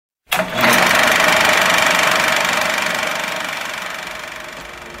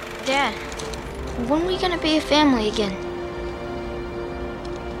when are we gonna be a family again?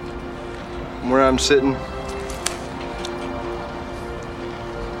 Where I'm sitting,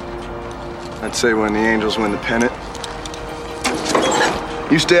 I'd say when the Angels win the pennant.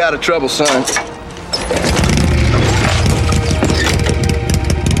 You stay out of trouble, son.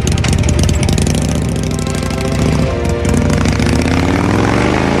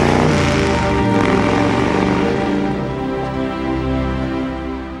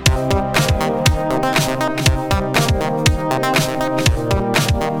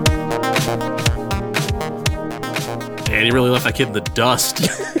 Man, you really left that kid in the dust.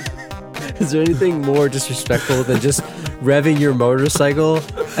 Is there anything more disrespectful than just revving your motorcycle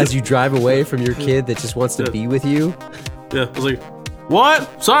as you drive away from your kid that just wants to be with you? Yeah, I was like,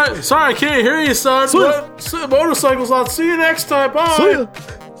 what? Sorry, I can't hear you, son. What? Motorcycle's on. See you next time. Bye.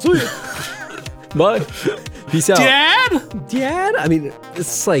 See ya. Bye. Peace out. Dad? I mean,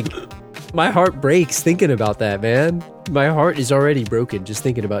 it's like, my heart breaks thinking about that, man. My heart is already broken just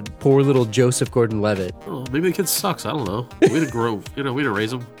thinking about poor little Joseph Gordon-Levitt. Oh, maybe the kid sucks. I don't know. Way to grow. Way to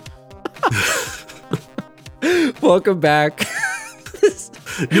raise him. Welcome back.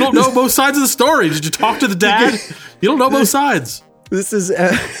 You don't know both sides of the story. Did you talk to the dad? You don't know both sides. This is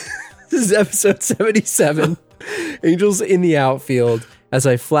episode 77, Angels in the Outfield. As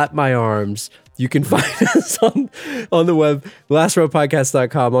I flap my arms, you can find us on the web,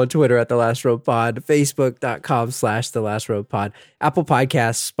 thelastropodcast.com, on Twitter at thelastropod, facebook.com/thelastropod, Apple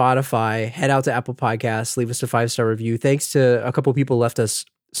Podcasts, Spotify. Head out to Apple Podcasts, leave us a 5-star review. Thanks to a couple people left us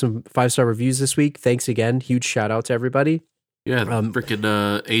some 5-star reviews this week. Thanks again. Huge shout out to everybody. Yeah,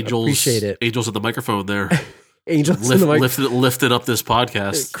 freaking Angels. Appreciate it. Angels at the microphone there. Angels in the lifted up this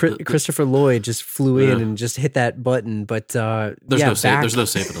podcast. Christopher Lloyd just flew in and just hit that button. But there's no saving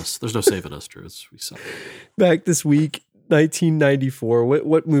us. There's no saving us, Drew. We suck. Back this week, 1994.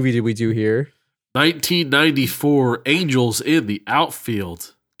 What movie did we do here? 1994, Angels in the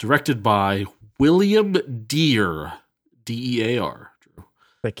Outfield, directed by William Dear, D-E-A-R. Drew.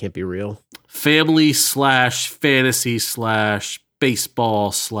 That can't be real.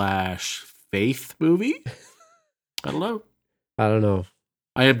 Family/fantasy/baseball/faith movie? I don't know.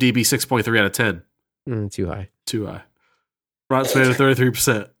 IMDb 6.3 out of 10. Too high. Rotten Tomatoes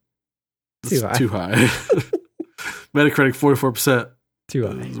 33%. Too high. Metacritic 44%. Too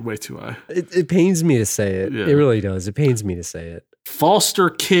high. It's way too high. It pains me to say it. Yeah. It really does. It pains me to say it. Foster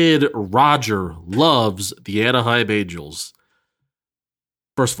kid Roger loves the Anaheim Angels.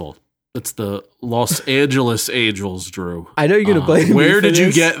 First of all, it's the Los Angeles Angels, Drew. I know you're going to blame me. Where for did you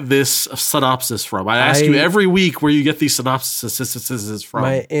this. get this synopsis from? I ask you every week where you get these synopsises from.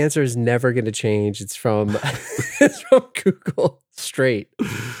 My answer is never going to change. It's from Google straight.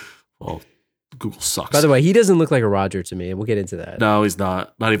 Well, Google sucks. By the way, he doesn't look like a Roger to me. We'll get into that. No, he's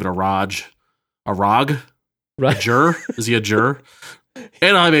not. Not even a Raj. A Rog? Right. A Jur? Is he a Jur?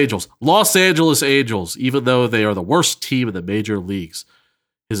 Anaheim Angels. Los Angeles Angels, even though they are the worst team in the major leagues.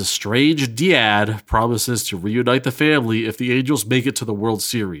 His estranged dad promises to reunite the family if the Angels make it to the World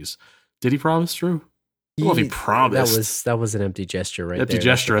Series. Did he promise, Drew? I don't know if he promised. That was an empty gesture right empty there.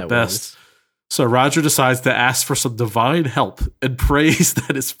 gesture at best. So Roger decides to ask for some divine help and prays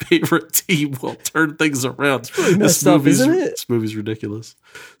that his favorite team will turn things around. Messed up, isn't it? This movie's ridiculous.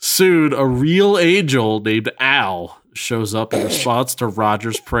 Soon, a real angel named Al shows up in response to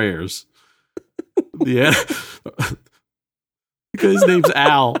Roger's prayers. Yeah. Because his name's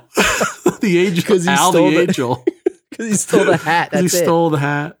Al. The angel. Al the angel. Because he stole the hat. That's he stole the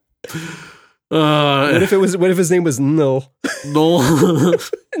hat. What if his name was Null? Null.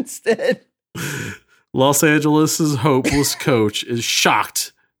 Instead. Los Angeles' hopeless coach is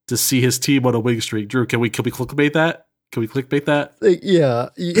shocked to see his team on a winning streak. Drew, can we clickbait that? Can we clickbait that? Yeah.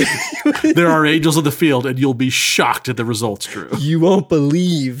 There are angels on the field, and you'll be shocked at the results, Drew. You won't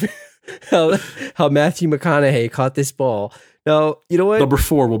believe how Matthew McConaughey caught this ball. Now, you know what? Number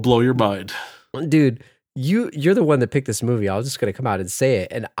 4 will blow your mind. Dude, you're the one that picked this movie. I was just going to come out and say it.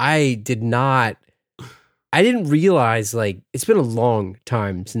 And I didn't realize, like, it's been a long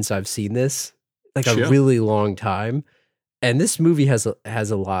time since I've seen this. Like, a really long time. And this movie has a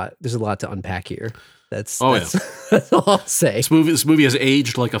lot. There's a lot to unpack here. That's all I'll say. This movie has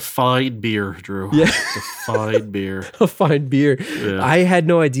aged like a fine beer, Drew. Yeah. A fine beer. A fine beer. Yeah. I had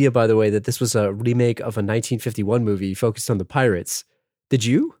no idea, by the way, that this was a remake of a 1951 movie focused on the pirates. Did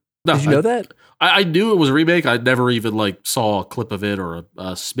you? No, Did you know that? I knew it was a remake. I never even saw a clip of it or a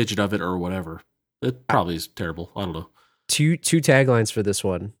smidgen of it or whatever. It probably is terrible. I don't know. Two taglines for this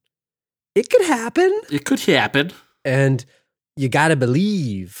one. It could happen. It could happen. And you gotta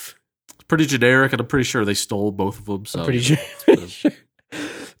believe. Pretty generic, and I'm pretty sure they stole both of them. So I'm pretty sure.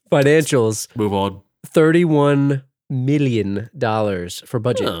 Financials. Move on. $31 million for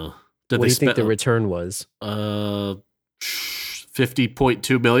budget. Oh. What do you think the return was?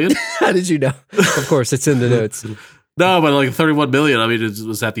 50.2 million. How did you know? Of course, it's in the notes. No, but like 31 million. I mean,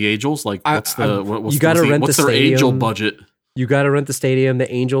 was that the Angels? Like, what's their Angel budget? You got to rent the stadium.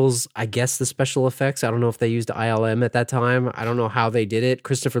 The Angels, I guess the special effects. I don't know if they used ILM at that time. I don't know how they did it.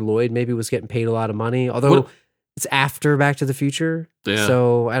 Christopher Lloyd maybe was getting paid a lot of money, although it's after Back to the Future. Yeah.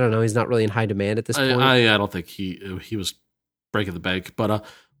 So I don't know. He's not really in high demand at this point. I don't think he was breaking the bank. But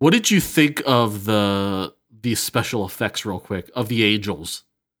what did you think of the special effects, real quick, of the Angels?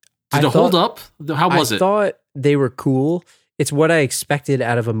 Did it hold up? How was it? I thought they were cool. It's what I expected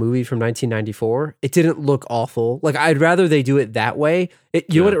out of a movie from 1994. It didn't look awful. Like, I'd rather they do it that way.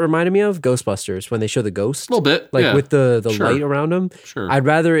 You know what it reminded me of? Ghostbusters, when they show the ghost. A little bit. Like, with the light around them. Sure. I'd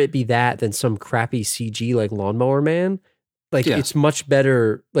rather it be that than some crappy CG like Lawnmower Man. Like, it's much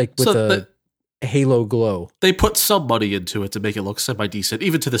better, like, with the halo glow. They put some money into it to make it look semi-decent,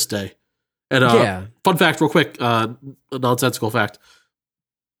 even to this day. And fun fact, real quick, a nonsensical fact.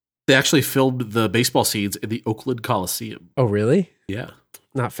 They actually filmed the baseball scenes in the Oakland Coliseum. Oh, really? Yeah.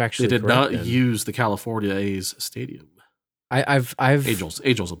 Not factually They did correct, not use the California A's stadium. I've Angels,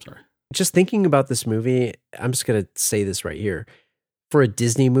 I'm sorry. Just thinking about this movie, I'm just going to say this right here. For a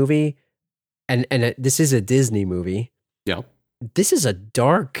Disney movie, and this is a Disney movie. Yeah. This is a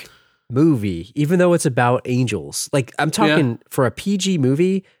dark movie, even though it's about angels. Like, I'm talking for a PG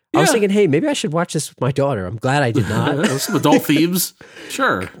movie. I was thinking, hey, maybe I should watch this with my daughter. I'm glad I did not. Some adult themes.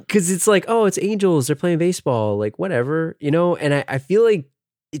 Sure. Because it's like, oh, it's angels. They're playing baseball. Like, whatever, you know? And I feel like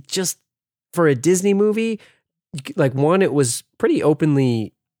it just, for a Disney movie, like, one, it was pretty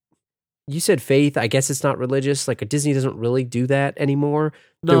openly, you said faith. I guess it's not religious. Like, a Disney doesn't really do that anymore.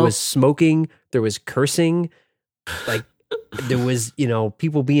 No. There was smoking. There was cursing. Like, there was,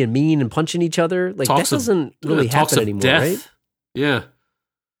 people being mean and punching each other. Like, that doesn't really happen anymore, death. Right? Yeah.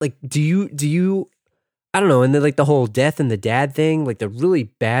 Like, do you, I don't know. And then, like, the whole death and the dad thing, like the really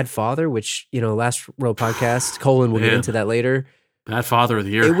bad father, which, last row podcast, Colin will get into that later. Bad father of the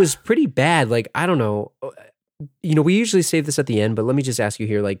year. It was pretty bad. Like, I don't know. We usually save this at the end, but let me just ask you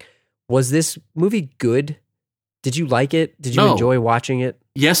here. Like, was this movie good? Did you like it? Did you enjoy watching it?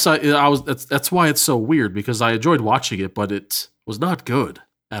 Yes, I was. That's why it's so weird, because I enjoyed watching it, but it was not good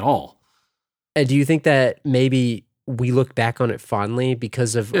at all. And do you think that maybe we look back on it fondly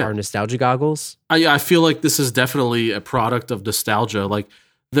because of our nostalgia goggles? I feel like this is definitely a product of nostalgia. Like,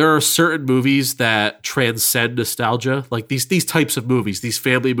 there are certain movies that transcend nostalgia, like these types of movies, these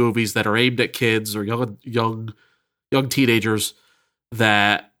family movies that are aimed at kids or young teenagers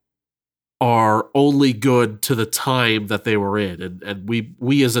that are only good to the time that they were in, and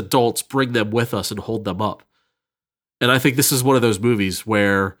we as adults bring them with us and hold them up. And I think this is one of those movies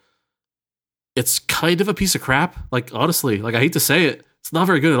where it's kind of a piece of crap. Like, honestly, like, I hate to say it, it's not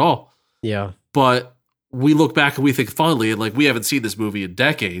very good at all. Yeah. But we look back and we think fondly, and like, we haven't seen this movie in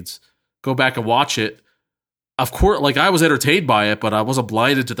decades. Go back and watch it. Of course, like, I was entertained by it, but I wasn't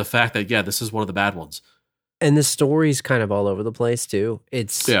blinded to the fact that, this is one of the bad ones. And the story's kind of all over the place too.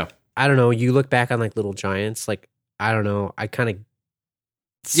 It's, I don't know, you look back on like Little Giants, like, I don't know, I kind of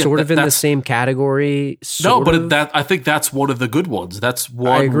sort of in the same category. I think that's one of the good ones. That's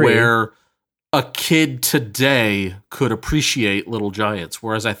one where a kid today could appreciate Little Giants.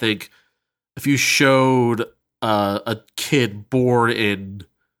 Whereas I think if you showed a kid born in,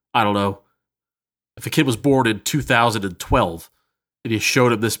 I don't know, if a kid was born in 2012 and you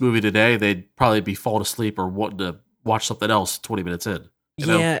showed him this movie today, they'd probably be falling asleep or wanting to watch something else 20 minutes in. You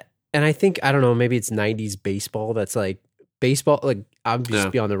know? And I think, I don't know, maybe it's 90s baseball. That's like, baseball, like, I'm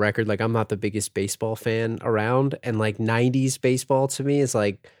just be on the record, like, I'm not the biggest baseball fan around. And like 90s baseball to me is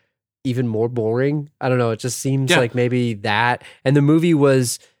like even more boring. I don't know. It just seems like maybe that. And the movie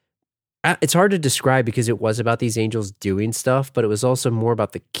was, it's hard to describe because it was about these angels doing stuff, but it was also more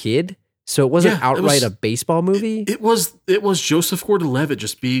about the kid. So it wasn't outright a baseball movie. It was Joseph Gordon-Levitt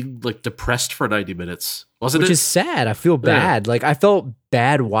just being like depressed for 90 minutes, wasn't it? Which is sad. I feel bad. Like, I felt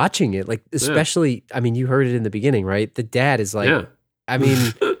bad watching it. Like, especially, I mean, you heard it in the beginning, right? The dad is like, I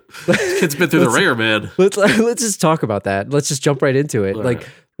mean, kid's been through the ringer, man. Let's just talk about that. Let's just jump right into it. Like,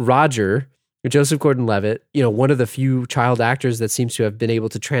 Roger, Joseph Gordon-Levitt, one of the few child actors that seems to have been able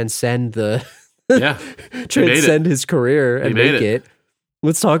to transcend his career and make it.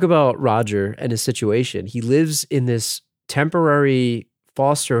 Let's talk about Roger and his situation. He lives in this temporary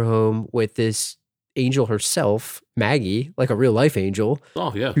foster home with this angel herself, Maggie, like a real life angel.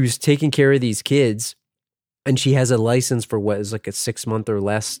 Oh, yeah. Who's taking care of these kids. And she has a license for what is like a 6 month or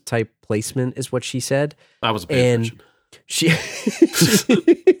less type placement, is what she said. I was paying attention. she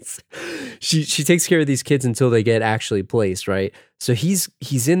she takes care of these kids until they get actually placed, right? So he's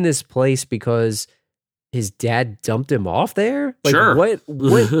in this place because his dad dumped him off there? Like, sure. What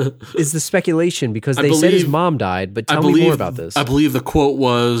is the speculation? Because they said his mom died, but tell me more about this. I believe the quote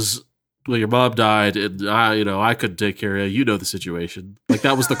was, well, your mom died, and I couldn't take care of you. You know the situation. Like,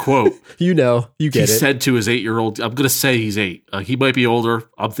 that was the quote. You get it. He said to his 8-year-old, I'm going to say he's 8. He might be older.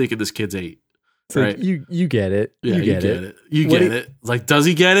 I'm thinking this kid's 8. So right? You get it. Yeah, you get it. You get it. Like, does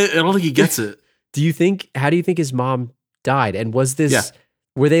he get it? I don't think he gets it. How do you think his mom died? And was this,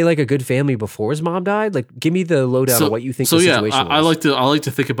 were they like a good family before his mom died? Like, give me the lowdown on what you think the situation was. I like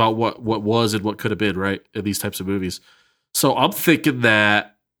to think about what was and what could have been, right, in these types of movies. So I'm thinking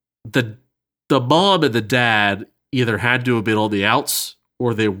that the mom and the dad either had to have been on the outs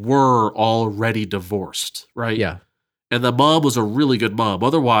or they were already divorced, right? Yeah. And the mom was a really good mom.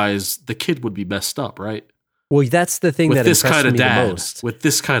 Otherwise, the kid would be messed up, right? Well, that's the thing that impressed me the most. With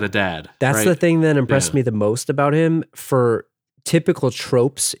this kind of dad. That's the thing that impressed me the most about him. For typical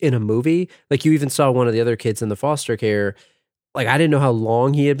tropes in a movie, like you even saw one of the other kids in the foster care. Like, I didn't know how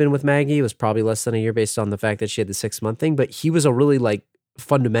long he had been with Maggie. It was probably less than a year based on the fact that she had the 6-month thing. But he was a really, like,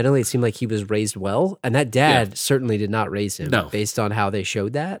 fundamentally, it seemed like he was raised well. And that dad certainly did not raise him based on how they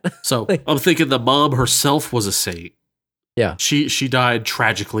showed that. So I'm thinking the mom herself was a saint. Yeah. She died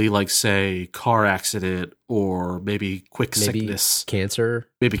tragically, like, say, car accident or maybe sickness.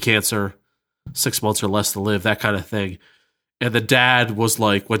 Maybe cancer, 6 months or less to live, that kind of thing. And the dad was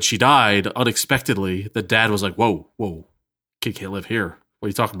like, when she died, unexpectedly, the dad was like, whoa, kid can't live here. What are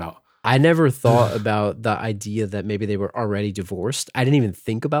you talking about? I never thought about the idea that maybe they were already divorced. I didn't even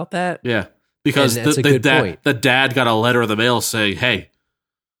think about that. Yeah. Because the dad got a letter in the mail saying, hey,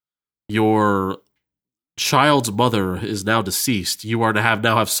 your child's mother is now deceased. You are to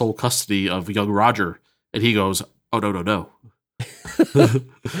now have sole custody of young Roger. And he goes, oh, no.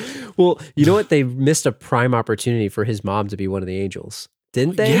 Well, you know what? They missed a prime opportunity for his mom to be one of the angels,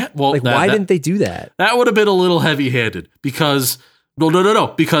 didn't they? Yeah. Well, why didn't they do that? That would have been a little heavy-handed because no.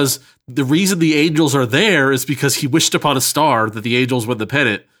 Because the reason the angels are there is because he wished upon a star that the angels win the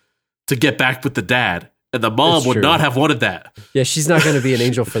pennant to get back with the dad. And the mom would not have wanted that. Yeah, she's not going to be an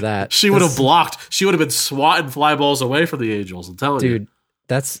angel for that. She would have blocked. She would have been swatting fly balls away from the angels. I'm telling you. Dude,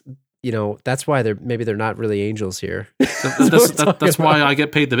 that's why they're not really angels here. That's why I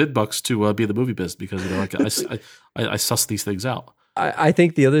get paid the mid-bucks to be in the movie biz, because I suss these things out. I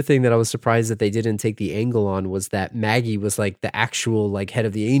think the other thing that I was surprised that they didn't take the angle on was that Maggie was like the actual like head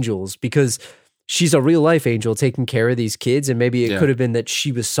of the angels, because she's a real life angel taking care of these kids, and maybe it could have been that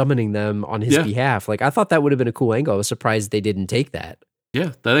she was summoning them on his behalf. Like, I thought that would have been a cool angle. I was surprised they didn't take that.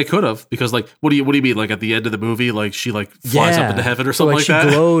 Yeah, that they could have, because like, what do you mean? Like at the end of the movie, like she like flies up into heaven or something like that. She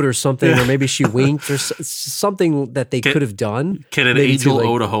glowed or something, or maybe she winked or something that they could have done. Can an angel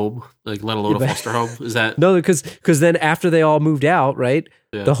own a home, like let alone a foster home? Is that no? Because then after they all moved out, right,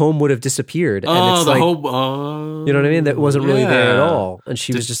 the home would have disappeared. And it's the home. You know what I mean? That wasn't really there at all, and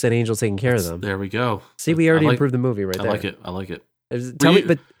she was just an angel taking care of them. There we go. See, we already improved the movie right there. I like it. Tell me,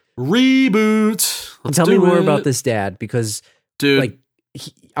 but reboot. Tell me more about this dad, because, dude, like,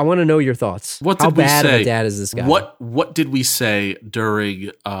 I want to know your thoughts. How bad of a dad is this guy? What did we say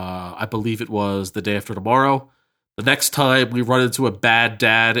during, I believe it was The Day After Tomorrow? The next time we run into a bad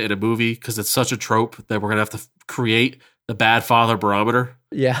dad in a movie, because it's such a trope that we're going to have to create the bad father barometer.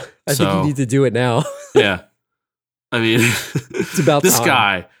 Yeah, I think you need to do it now. Yeah. I mean, it's about this time.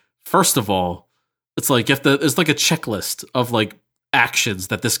 guy, first of all, it's like it's like a checklist of like actions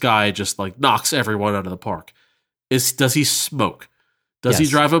that this guy just like knocks everyone out of the park. Does he smoke? Does he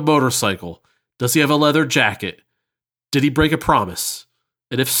drive a motorcycle? Does he have a leather jacket? Did he break a promise?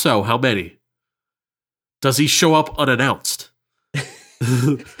 And if so, how many? Does he show up unannounced?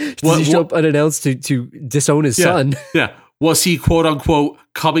 Does he show up unannounced to disown his son? Yeah. Was he, quote unquote,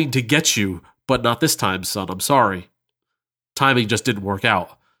 coming to get you, but not this time, son? I'm sorry. Timing just didn't work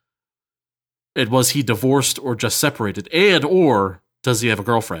out. And was he divorced or just separated? And or does he have a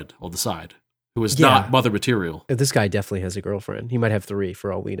girlfriend on the side who is not mother material? This guy definitely has a girlfriend. He might have 3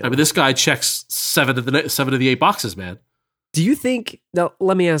 for all we know. I mean, this guy checks 7 of the 8 boxes, man. Do you think, now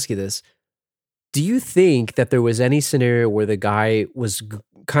let me ask you this. Do you think that there was any scenario where the guy was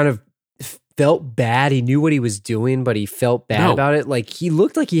kind of felt bad? He knew what he was doing, but he felt bad about it. Like, he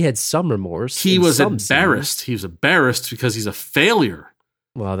looked like he had some remorse. He was embarrassed. Scenes. He was embarrassed because he's a failure.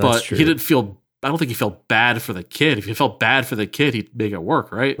 Well, that's true. He didn't feel, I don't think he felt bad for the kid. If he felt bad for the kid, he'd make it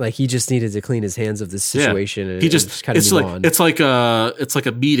work, right? Like, he just needed to clean his hands of this situation. And he just kind of move on. It's like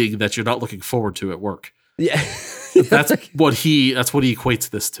a meeting that you're not looking forward to at work. Yeah. That's what he equates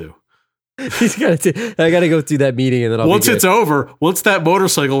this to. I gotta go through that meeting, and then once it's over, once that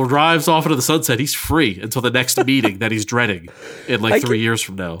motorcycle drives off into the sunset, he's free until the next meeting that he's dreading in like 3 years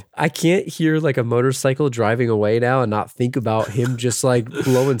from now. I can't hear like a motorcycle driving away now and not think about him just like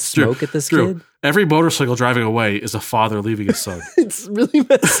blowing smoke at this kid. Every motorcycle driving away is a father leaving his son. It's really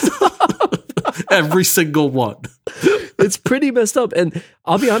messed up. Every single one. It's pretty messed up. And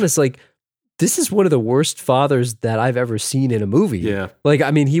I'll be honest, like, this is one of the worst fathers that I've ever seen in a movie. Yeah. Like, I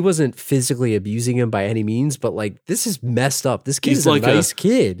mean, he wasn't physically abusing him by any means, but like, this is messed up. This kid is like a nice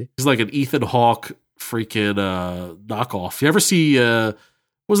kid. He's like an Ethan Hawke freaking knockoff. You ever see, what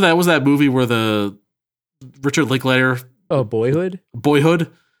was that movie where the Richard Linklater? Oh, Boyhood?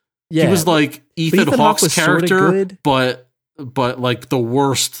 Yeah. He was like Ethan Hawke's character, good. but like the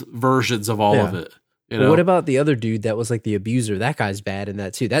worst versions of all of it. You know? What about the other dude that was like the abuser? That guy's bad in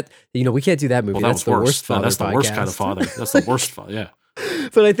that too. That, we can't do that movie. Well, that's the worst father. That's the worst kind of father. That's the worst father. Yeah.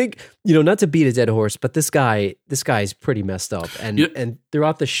 But I think, not to beat a dead horse, but this guy's pretty messed up. And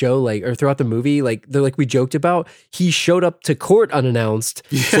throughout the show, like, or throughout the movie, like, they're like we joked about, he showed up to court unannounced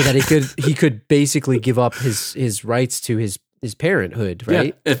so that he could basically give up his rights to his parenthood,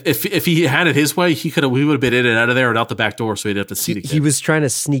 right? Yeah. If he had it his way, we would have been in and out of there and out the back door, so he'd have to see it again. He was trying to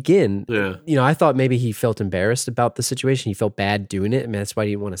sneak in. Yeah. I thought maybe he felt embarrassed about the situation. He felt bad doing it. I mean, that's why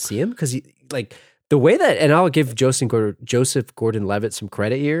he didn't want to see him, because he, like, the way that, and I'll give Joseph Gordon-Levitt some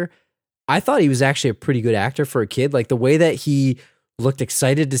credit here. I thought he was actually a pretty good actor for a kid. Like, the way that he looked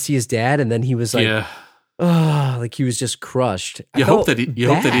excited to see his dad, and then he was like, like he was just crushed. You hope that he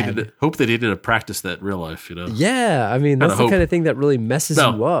didn't practice that in real life, Yeah, I mean, that's the kind of thing that really messes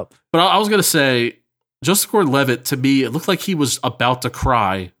you up. But I was gonna say, Joseph Gordon-Levitt, to me, it looked like he was about to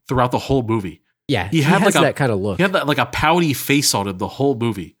cry throughout the whole movie. Yeah, he has like that kind of look. He had like a pouty face on him the whole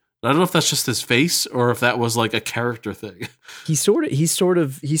movie. I don't know if that's just his face or if that was like a character thing. He sort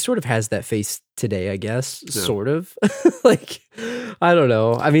of has that face today, I guess. Yeah. Sort of. Like, I don't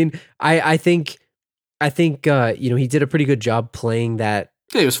know. I mean, I think he did a pretty good job playing that.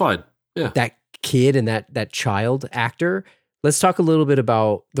 Yeah, he was fine. Yeah. That kid and that child actor. Let's talk a little bit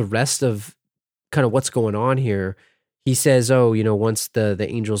about the rest of kind of what's going on here. He says, once the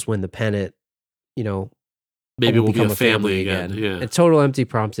Angels win the pennant, maybe we'll become a family again. Yeah. A total empty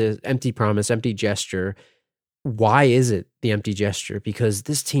promise, empty gesture. Why is it the empty gesture? Because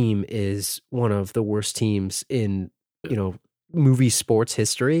this team is one of the worst teams in, movie sports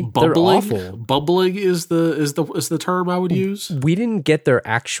history. They're awful. Bumbling is the term I would use. We didn't get their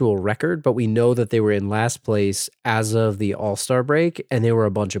actual record, but we know that they were in last place as of the All-Star break, and they were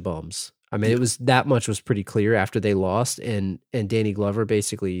a bunch of bums. I mean, it was that much was pretty clear after they lost, and Danny Glover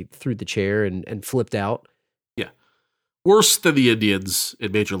basically threw the chair and flipped out. Yeah. Worse than the Indians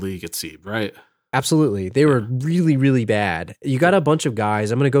in Major League, it seemed, right? Absolutely. They were really, really bad. You got a bunch of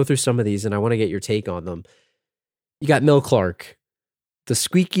guys. I'm going to go through some of these, and I want to get your take on them. You got Mel Clark, the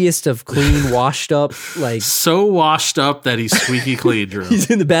squeakiest of clean, washed up, like so washed up that he's squeaky clean, Drew. He's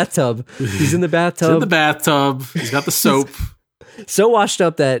in the bathtub. He's in the bathtub. He's got the soap. So washed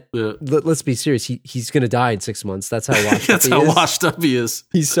up that let's be serious. He's going to die in 6 months. That's how washed up he is.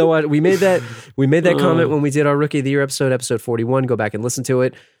 He's so we made that comment when we did our Rookie of the Year episode 41. Go back and listen to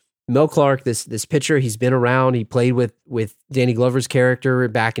it. Mel Clark, this pitcher, he's been around. He played with Danny Glover's character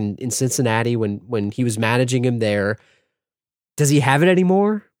back in Cincinnati when he was managing him there. Does he have it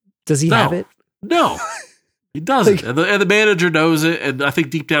anymore? Does he have it? No, he doesn't. And the manager knows it, and I think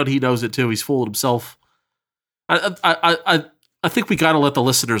deep down he knows it too. He's fooling himself. I think we got to let the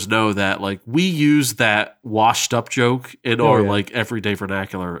listeners know that like we use that washed up joke in our like everyday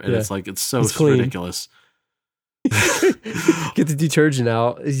vernacular, and it's so ridiculous. Get the detergent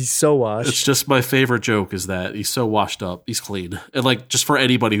out. He's so washed. It's just my favorite joke is that he's so washed up. He's clean. And like just for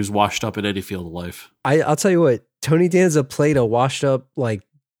anybody who's washed up in any field of life. I'll tell you what, Tony Danza played a washed up like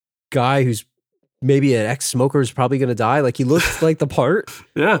guy who's maybe an ex-smoker is probably going to die. Like he looked like the part.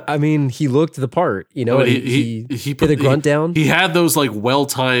 Yeah. I mean, he looked the part, he put a grunt down. He had those like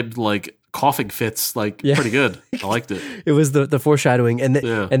well-timed like coughing fits, like pretty good. I liked it. It was the foreshadowing. And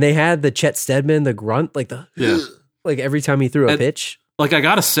they had the Chet Steadman, the grunt, like like every time he threw a pitch. Like I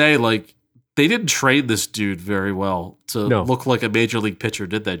got to say, like they didn't train this dude very well to look like a major league pitcher,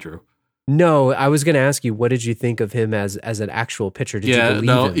 did they, Drew? No, I was going to ask you, what did you think of him as an actual pitcher? Did you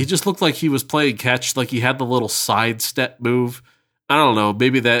believe him? He just looked like he was playing catch. Like he had the little side step move. I don't know.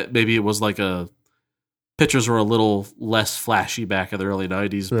 Maybe it was like pitchers were a little less flashy back in the early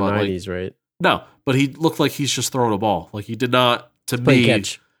 90s. The 90s, right? No, but he looked like he's just throwing a ball. Like he did not, to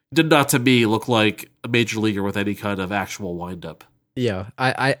me, look like a major leaguer with any kind of actual windup. Yeah,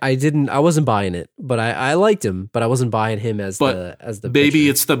 I wasn't buying it, but I liked him, but I wasn't buying him as the maybe pitcher.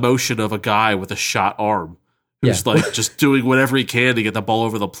 it's the motion of a guy with a shot arm who's like just doing whatever he can to get the ball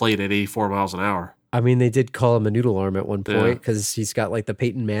over the plate at 84 miles an hour. I mean, they did call him a noodle arm at one point because he's got like the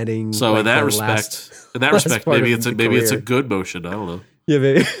Peyton Manning. So like, in that respect, maybe it's a good motion. I don't know. Yeah,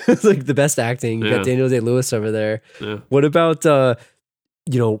 maybe it's like the best acting. You got Daniel Day-Lewis over there. Yeah. What about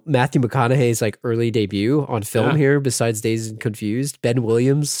Matthew McConaughey's like early debut on film here? Besides Dazed and Confused, Ben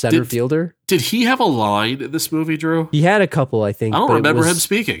Williams, center fielder. Did he have a line in this movie, Drew? He had a couple, I think. I don't remember him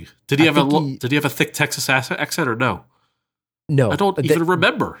speaking. Did he have a thick Texas accent or no? No, I don't even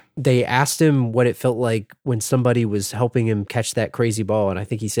remember. They asked him what it felt like when somebody was helping him catch that crazy ball, and I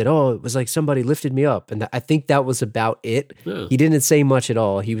think he said, "Oh, it was like somebody lifted me up," and I think that was about it. Yeah. He didn't say much at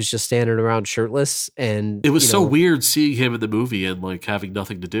all. He was just standing around shirtless, and it was so weird seeing him in the movie and like having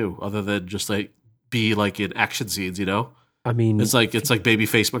nothing to do other than just like be like in action scenes. I mean, it's like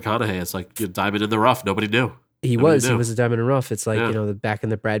babyface McConaughey. It's like diamond in the rough. Nobody knew. He was a diamond in the rough. It's like, back in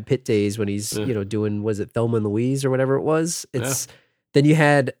the Brad Pitt days when he's, doing, was it Thelma and Louise or whatever it was? Then you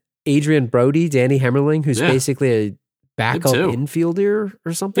had Adrian Brody, Danny Hemmerling, who's basically a backup infielder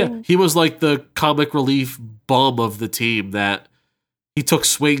or something. Yeah, he was like the comic relief bum of the team that he took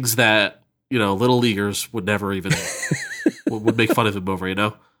swings that, little leaguers would never even, would make fun of him over,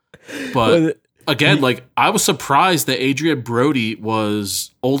 But again, like I was surprised that Adrian Brody was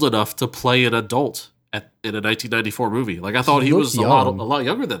old enough to play an adult in a 1994 movie. Like I thought he was a lot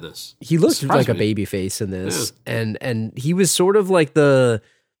younger than this. He looked like a baby face in this. Yeah. And he was sort of like the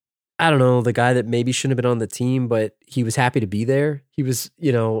guy that maybe shouldn't have been on the team, but he was happy to be there. He was,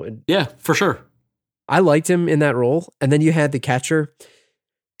 Yeah, for sure. I liked him in that role. And then you had the catcher,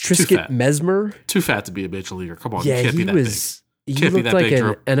 Trisket Mesmer. Too fat to be a major leaguer. Come on, yeah, you can't be that big. He looked like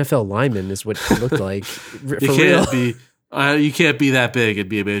an NFL lineman is what he looked like. You can't be that big and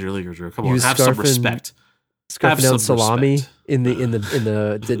be a major leaguer, Drew. Come on, have some respect. Scarfing down salami in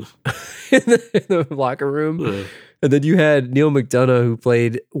the locker room, and then you had Neil McDonough who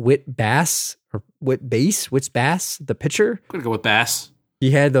played Whit Bass, the pitcher. I'm gonna go with Bass.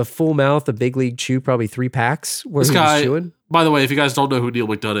 He had the full mouth, the big league chew, probably 3 packs. Where he was chewing. By the way, if you guys don't know who Neil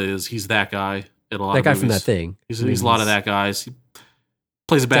McDonough is, he's that guy in a lot of movies. That guy from That Thing. He's a lot of that guys. He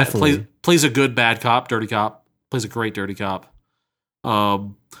plays a good bad cop, dirty cop. Plays a great dirty cop. I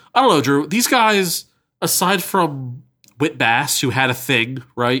don't know, Drew. These guys, aside from Whit Bass, who had a thing,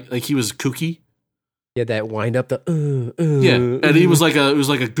 right? Like he was kooky. Yeah, that wind up and he was like a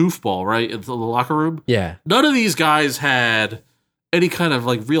goofball, right, in the locker room. Yeah. None of these guys had any kind of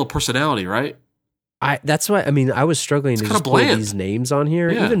like real personality, right? That's why I was struggling to just pull these names on here.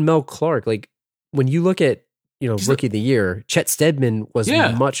 Yeah. Even Mel Clark, like when you look at Rookie of the Year, Chet Stedman was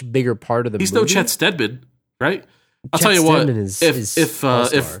a much bigger part of the movie. He's no Chet Stedman. Right, I'll tell you what.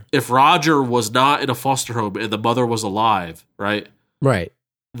 If Roger was not in a foster home and the mother was alive, right,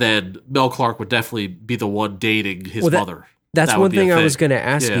 then Mel Clark would definitely be the one dating his mother. That's one thing I was going to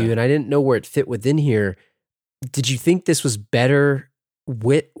ask you, and I didn't know where it fit within here. Did you think this was better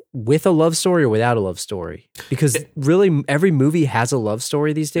with a love story or without a love story? Because really, every movie has a love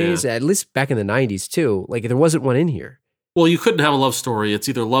story these days. At least back in the 90s too. Like there wasn't one in here. Well, you couldn't have a love story. It's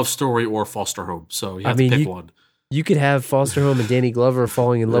either love story or foster home. So you have to pick one. You could have foster home and Danny Glover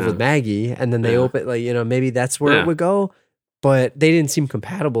falling in love with Maggie, and then they open maybe that's where it would go. But they didn't seem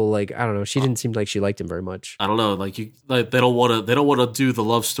compatible. Like I don't know, she didn't seem like she liked him very much. I don't know. They don't want to do the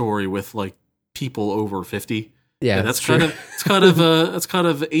love story with like people over 50. Yeah, and that's kind of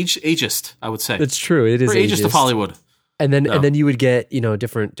ageist. I would say it's true. It is ageist of Hollywood. And then you would get,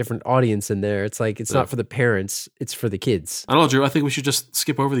 different audience in there. It's like it's not for the parents, it's for the kids. I don't know, Drew. I think we should just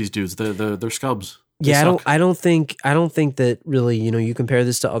skip over these dudes. They're scubs. I don't think that really, you compare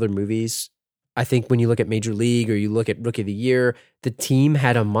this to other movies. I think when you look at Major League or you look at Rookie of the Year, the team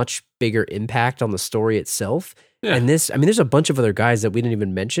had a much bigger impact on the story itself. Yeah. And there's a bunch of other guys that we didn't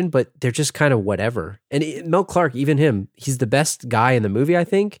even mention, but they're just kind of whatever. And Mel Clark, even him, he's the best guy in the movie, I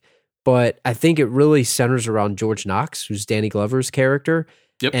think. But I think it really centers around George Knox, who's Danny Glover's character,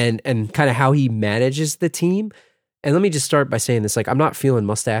 and kind of how he manages the team. And let me just start by saying this: like, I'm not feeling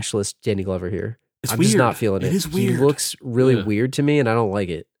mustacheless Danny Glover here. I'm just not feeling it. It is weird. He looks really weird to me, and I don't like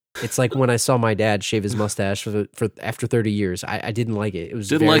it. It's like when I saw my dad shave his mustache for after 30 years. I didn't like it. It was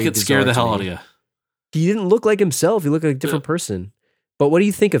didn't like it. Scared the hell out of you. He didn't look like himself. He looked like a different person. But what do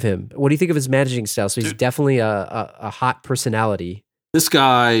you think of him? What do you think of his managing style? So he's definitely a hot personality. This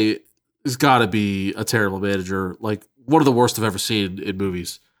guy has got to be a terrible manager. Like one of the worst I've ever seen in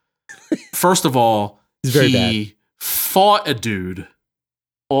movies. First of all, he fought a dude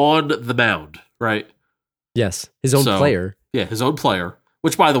on the mound, right? Yes, his own player. Yeah, his own player.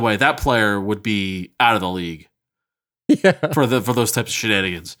 Which, by the way, that player would be out of the league for those types of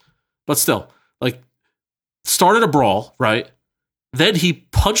shenanigans. But still, like, started a brawl, right? Then he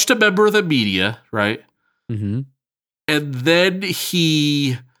punched a member of the media, right? Mm-hmm. And then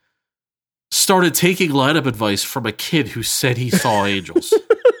he started taking lineup advice from a kid who said he saw angels.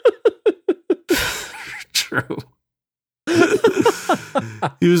 True.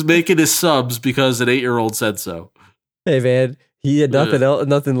 He was making his subs because an 8-year-old said so. Hey, man, he had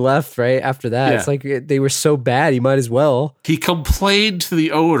nothing left, right? After that, Yeah. It's like they were so bad, he might as well. He complained to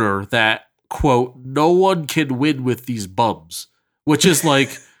the owner that, quote, no one can win with these bums, which is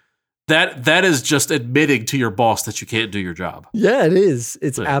like, that is just admitting to your boss that you can't do your job. Yeah, it is.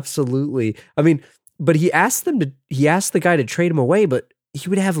 It's absolutely. I mean, but he asked the guy to trade him away, but he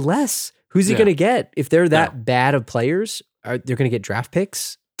would have less. Who's he going to get if they're that bad of players? They're going to get draft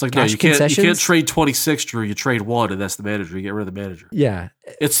picks? It's like, no, you can't trade 26, Drew. You trade 1, and that's the manager. You get rid of the manager. Yeah.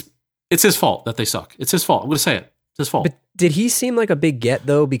 It's his fault that they suck. It's his fault. I'm going to say it. It's his fault. But did he seem like a big get,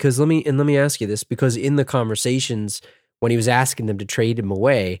 though? Because let me ask you this, because in the conversations when he was asking them to trade him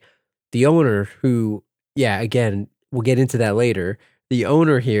away, the owner who, again, we'll get into that later, the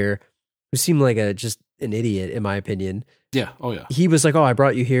owner here, who seemed like just an idiot, in my opinion. Yeah. Oh, yeah. He was like, oh, I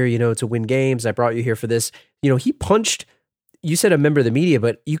brought you here, to win games. I brought you here for this. He punched, you said a member of the media,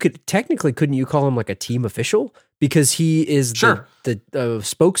 but couldn't you call him like a team official? Because he is the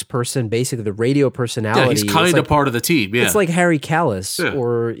spokesperson, basically the radio personality. Yeah, he's kind of part of the team. Yeah. It's like Harry Callis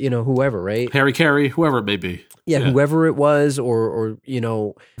or, whoever, right? Harry Carey, whoever it may be. Yeah, whoever it was, or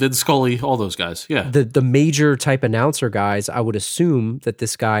Vin Scully, all those guys. Yeah, the major type announcer guys. I would assume that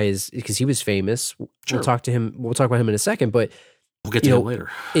this guy is, because he was famous. Sure. We'll talk about him in a second, but we'll get to him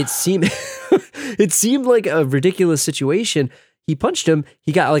later. It seemed like a ridiculous situation. He punched him.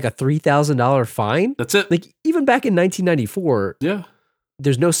 He got like a $3,000 fine. That's it. Like even back in 1994. Yeah,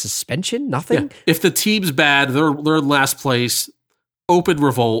 there's no suspension. Nothing. Yeah. If the team's bad, they're in last place. Open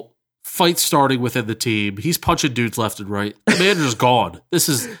revolt. Fight starting within the team. He's punching dudes left and right. The manager's gone. If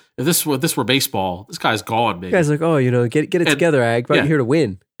this were baseball, this guy's gone, man. The guy's like, oh, get it together, Ag. I'm here to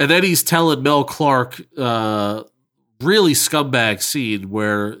win. And then he's telling Mel Clark, really scumbag scene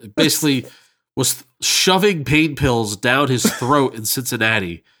where basically was shoving pain pills down his throat in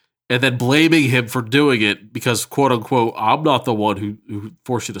Cincinnati, and then blaming him for doing it because, quote unquote, I'm not the one who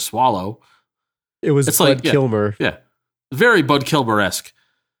forced you to swallow. It's Bud Kilmer. Yeah, very Bud Kilmer-esque.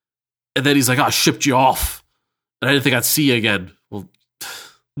 And then he's like, I shipped you off. And I didn't think I'd see you again. Well,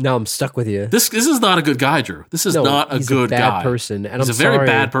 now I'm stuck with you. This is not a good guy, Drew. This is not a good guy. He's a bad person. And he's a very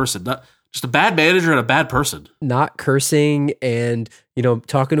bad person. Just a bad manager and a bad person. Not cursing and,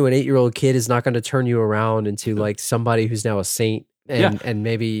 talking to an 8-year-old kid is not going to turn you around into like somebody who's now a saint. And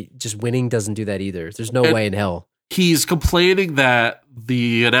maybe just winning doesn't do that either. There's no way in hell. He's complaining that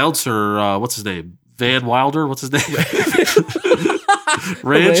the announcer, what's his name? Van Wilder? What's his name?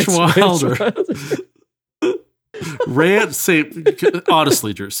 Ranch Wilder.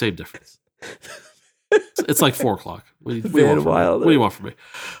 Honestly, Drew, same difference. It's like 4:00. What do you want from me?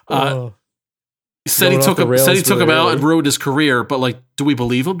 Said he took him out and ruined his career, but like, do we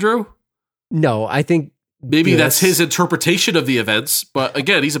believe him, Drew? No, I think maybe that's his interpretation of the events. But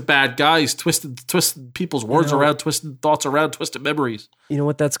again, he's a bad guy. He's twisting people's words around, twisting thoughts around, twisting memories. You know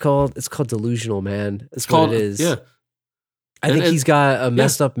what that's called? It's called delusional, man. It's what it is. Yeah. I think he's got a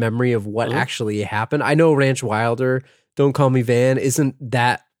messed up memory of what actually happened. I know Ranch Wilder, Don't Call Me Van, isn't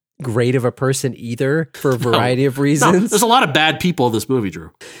that great of a person either for a variety of reasons. No, there's a lot of bad people in this movie,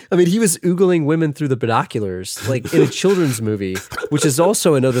 Drew. I mean, he was oogling women through the binoculars, like in a children's movie, which is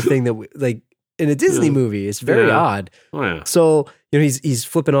also another thing that in a Disney movie, it's very odd. Oh, yeah. So, he's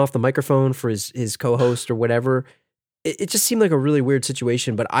flipping off the microphone for his co-host or whatever. It just seemed like a really weird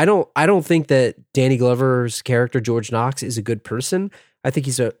situation, but I don't think that Danny Glover's character, George Knox, is a good person. I think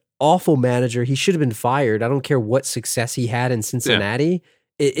he's an awful manager. He should have been fired. I don't care what success he had in Cincinnati. Yeah.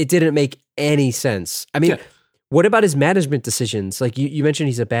 It didn't make any sense. I mean, what about his management decisions? Like you mentioned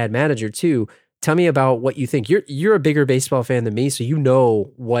he's a bad manager too. Tell me about what you think. You're a bigger baseball fan than me, so you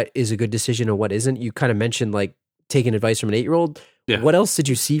know what is a good decision and what isn't. You kind of mentioned like taking advice from an 8-year-old. Yeah. What else did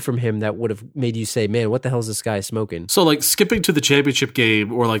you see from him that would have made you say, man, what the hell is this guy smoking? So like skipping to the championship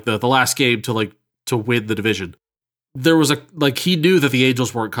game or like the last game to win the division, there was he knew that the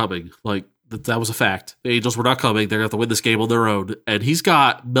Angels weren't coming. Like that was a fact. The Angels were not coming. They're going to have to win this game on their own. And he's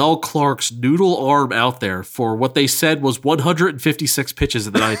got Mel Clark's noodle arm out there for what they said was 156 pitches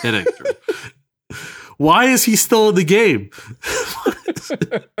in the ninth inning. Why is he still in the game?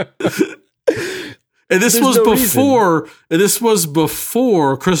 And this was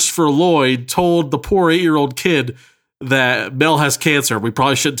before Christopher Lloyd told the poor 8-year-old kid, that Mel has cancer. We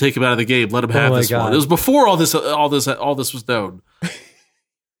probably shouldn't take him out of the game. Let him have this one. It was before all this was known.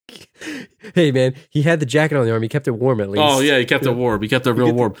 Hey man, he had the jacket on the arm. He kept it warm at least. Oh yeah, he kept it warm. He kept it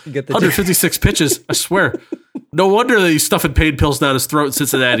real warm. 156 jacket. pitches. I swear. No wonder that he's stuffing pain pills down his throat in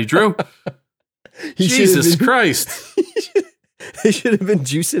Cincinnati, Drew. Jesus Christ. They should have been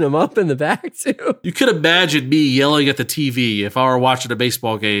juicing him up in the back too. You could imagine me yelling at the TV if I were watching a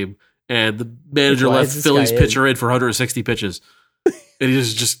baseball game and the manager left Philly's pitcher in for 160 pitches. And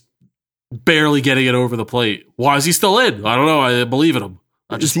he's just barely getting it over the plate. Why is he still in? I don't know. I believe in him.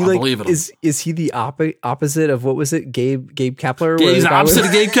 I believe in him. Is he the opposite of, what was it, Gabe Kapler? He's the opposite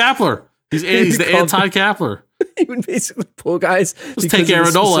of Gabe Kapler. He's the anti-Kapler. He would basically pull guys. Let's take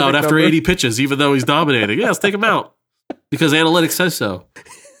Aaron Nola out after 80 pitches, even though he's dominating. Yeah, let's take him out. Because analytics says so.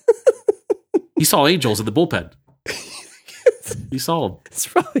 He saw Angels in the bullpen. He saw them. That's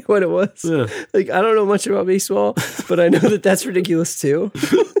probably what it was. Yeah. Like, I don't know much about baseball, but I know that that's ridiculous too.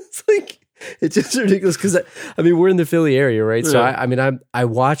 It's like, it's just ridiculous because, I mean, we're in the Philly area, right? So, Yeah. I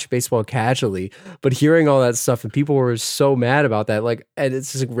watch baseball casually, but hearing all that stuff and people were so mad about that, like, and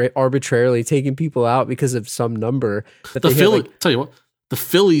it's just like arbitrarily taking people out because of some number. That Tell you what, the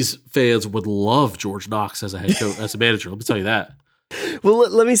Phillies fans would love George Knox as a head coach, as a manager. Let me tell you that. Well,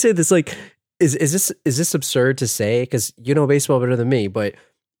 let me say this, like, is this absurd to say? Because you know baseball better than me, but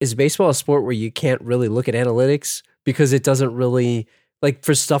is baseball a sport where you can't really look at analytics because it doesn't really, like,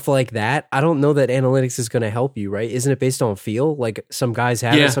 for stuff like that? I don't know that analytics is going to help you, right? Isn't it based on feel? Like, some guys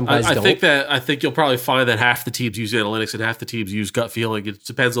have it, some guys don't. I think you'll probably find that half the teams use analytics and half the teams use gut feeling. It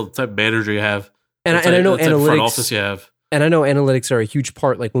depends on the type of manager you have, and I know analytics, front office you have. And I know analytics are a huge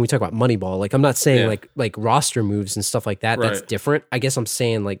part, like when we talk about Moneyball. Like, I'm not saying like roster moves and stuff like that. Right. That's different. I guess I'm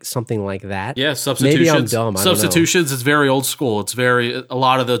saying like something like that. Yeah, substitutions. Maybe I'm dumb. Substitutions is very old school. It's very a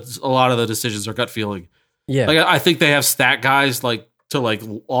lot of the decisions are gut feeling. Yeah, like I think they have stat guys like to like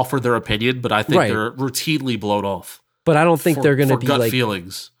offer their opinion, but I think they're routinely blown off. But I don't think they're going to be gut like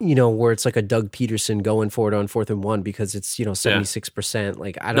feelings, where it's like a Doug Peterson going for it on 4th and 1 because it's 76%.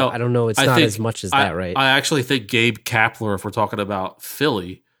 Like I don't know. It's not as much as that, right? I actually think Gabe Kapler, if we're talking about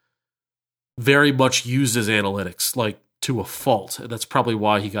Philly, very much uses analytics like to a fault, and that's probably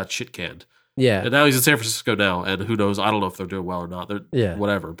why he got shit canned. Yeah, and now he's in San Francisco now, and who knows? I don't know if they're doing well or not. They're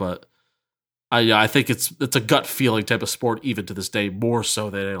whatever, but. I think it's a gut feeling type of sport even to this day, more so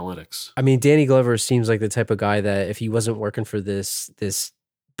than analytics. I mean, Danny Glover seems like the type of guy that if he wasn't working for this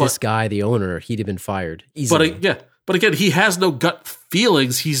guy, the owner, he'd have been fired easily. But again, he has no gut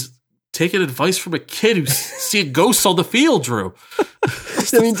feelings. He's taking advice from a kid who's seeing ghosts on the field, Drew.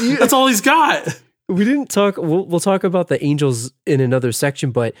 I mean, that's all he's got. We didn't talk. We'll talk about the Angels in another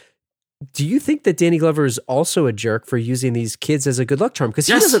section, but. Do you think that Danny Glover is also a jerk for using these kids as a good luck charm? Because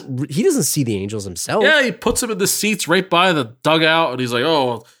he doesn't see the Angels himself. Yeah, he puts them in the seats right by the dugout, and he's like,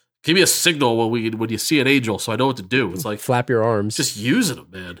 "Oh, give me a signal when you see an Angel, so I know what to do." It's like flap your arms, just using them,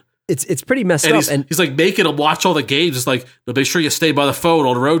 man. It's pretty messed up. And he's like making them watch all the games. It's like, make sure you stay by the phone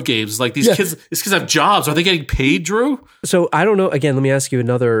on road games. It's like these kids have jobs. Are they getting paid, Drew? So I don't know. Again, let me ask you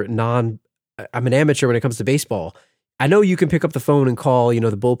another I'm an amateur when it comes to baseball. I know you can pick up the phone and call, the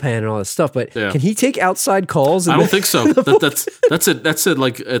bullpen and all that stuff, but can he take outside calls? I don't think so. That's an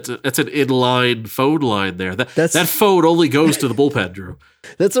inline phone line there. That phone only goes to the bullpen, Drew.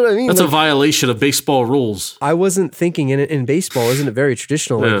 That's what I mean. That's a violation of baseball rules. I wasn't thinking in baseball, isn't it very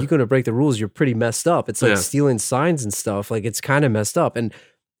traditional? Like you're going to break the rules, you're pretty messed up. It's like stealing signs and stuff. Like it's kind of messed up. And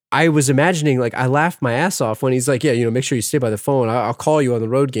I was imagining, like I laughed my ass off when he's like, make sure you stay by the phone. I'll call you on the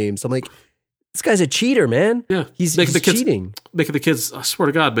road games. I'm like, this guy's a cheater, man. Yeah. He's cheating. Making the kids, I swear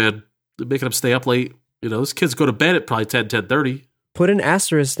to God, man, making them stay up late. Those kids go to bed at probably 10:30. Put an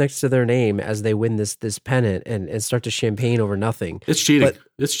asterisk next to their name as they win this pennant and start to champagne over nothing. It's cheating.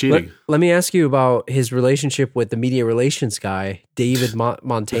 It's cheating. Let me ask you about his relationship with the media relations guy, David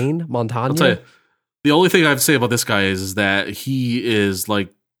Montaigne. I'll tell you, the only thing I have to say about this guy is that he is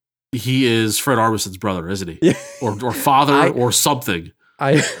Fred Armisen's brother, isn't he? Yeah. Or father or something.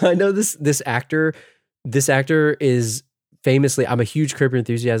 I know this actor. This actor is famously, I'm a huge Curb Your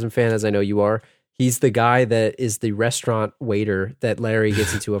Enthusiasm fan, as I know you are. He's the guy that is the restaurant waiter that Larry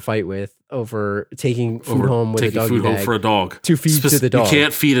gets into a fight with over taking food home with a doggy bag. Home for a dog. To feed to the dog. You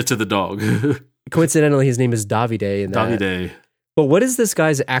can't feed it to the dog. Coincidentally, his name is Davide. Davide. But what is this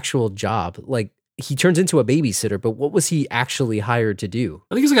guy's actual job? Like, he turns into a babysitter, but what was he actually hired to do?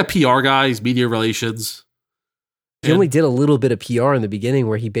 I think he's like a PR guy. He's media relations. He only did a little bit of PR in the beginning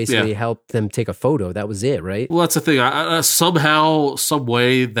where he basically helped them take a photo. That was it, right? Well, that's the thing. Somehow, some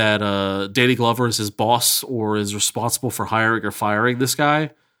way that Danny Glover is his boss or is responsible for hiring or firing this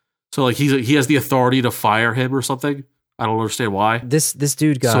guy. So like he has the authority to fire him or something. I don't understand why. This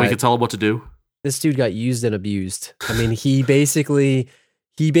dude got so he can tell him what to do. This dude got used and abused. I mean, he basically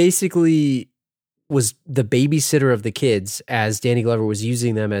was the babysitter of the kids as Danny Glover was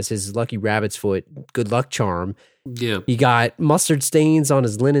using them as his lucky rabbit's foot good luck charm. Yeah. He got mustard stains on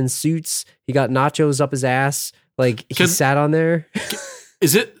his linen suits. He got nachos up his ass. Like he sat on there.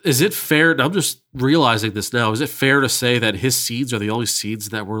 Is it fair? I'm just realizing this now. Is it fair to say that his scenes are the only scenes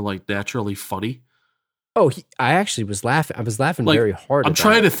that were like naturally funny? Oh, I actually was laughing. I was laughing like, very hard. I'm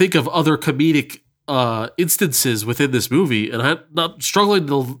trying to think of other comedic instances within this movie, and I'm not struggling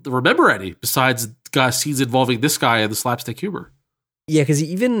to remember any besides scenes involving this guy and the slapstick humor. Yeah, because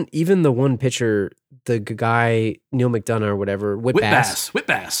even the one picture, the guy Neil McDonough or whatever,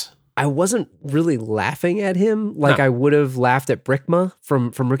 Whitbass. I wasn't really laughing at him like I would have laughed at Brickma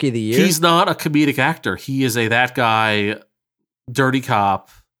from Rookie of the Year. He's not a comedic actor. He is that guy, dirty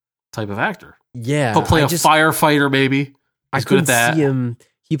cop type of actor. Yeah, he'll play a firefighter. Maybe I couldn't see him.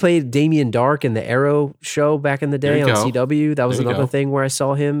 He played Damien Dark in the Arrow show back in the day on CW. That was another thing where I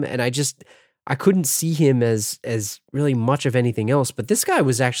saw him, and I couldn't see him as really much of anything else. But this guy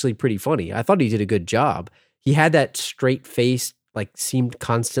was actually pretty funny. I thought he did a good job. He had that straight face, like seemed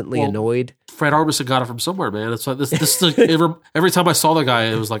constantly annoyed. Fred Armisen got it from somewhere, man. It's like this like, every time I saw the guy,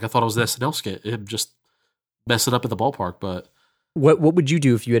 it was like I thought it was an SNL skit. Him just messing up at the ballpark, but. What would you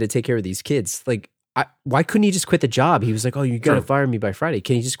do if you had to take care of these kids? Like, why couldn't he just quit the job? He was like, "Oh, you got to fire me by Friday.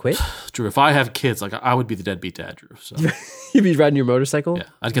 Can you just quit?" Drew, if I have kids, like I would be the deadbeat dad, Drew. So you'd be riding your motorcycle. Yeah,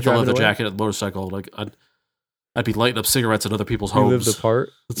 I'd get the leather jacket and the motorcycle. Like I'd be lighting up cigarettes in other people's homes. You live the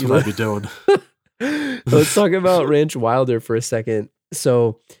part. That's what I'd be doing. Let's talk about Ranch Wilder for a second.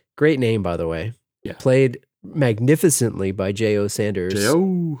 So great name, by the way. Yeah, played magnificently by J.O. Sanders.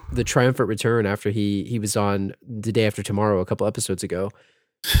 J.O. The triumphant return after he was on The Day After Tomorrow a couple episodes ago.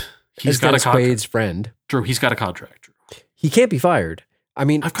 He's got a contract. Quaid's friend. Drew, he's got a contract. Drew. He can't be fired. I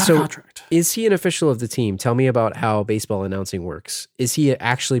mean, I've got a contract. Is he an official of the team? Tell me about how baseball announcing works. Is he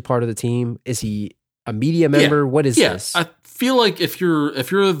actually part of the team? Is he a media member? What is this? I feel like if you're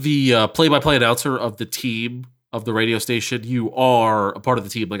the play-by-play announcer of the team of the radio station, you are a part of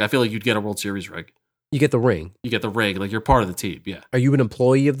the team. Like I feel like you'd get a World Series ring. You get the ring. You get the ring. Like you're part of the team. Yeah. Are you an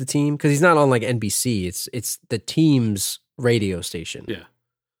employee of the team? Because he's not on like NBC. It's the team's radio station. Yeah.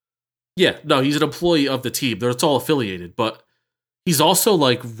 Yeah. No, he's an employee of the team. It's all affiliated, but he's also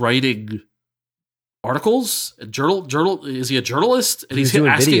like writing articles and journal. Is he a journalist? And he's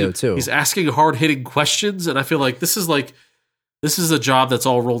doing asking, video too. He's asking hard hitting questions, and I feel like this is a job that's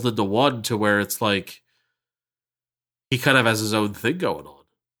all rolled into one to where it's like he kind of has his own thing going on.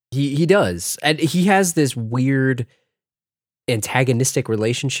 He does. And he has this weird antagonistic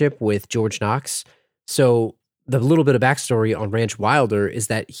relationship with George Knox. So the little bit of backstory on Ranch Wilder is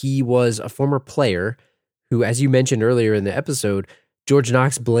that he was a former player who, as you mentioned earlier in the episode, George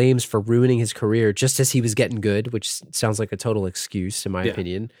Knox blames for ruining his career just as he was getting good, which sounds like a total excuse, in my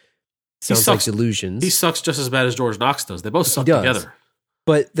opinion. Sounds like delusions. He sucks just as bad as George Knox does. They both suck together.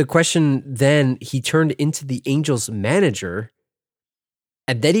 But the question then, he turned into the Angels manager,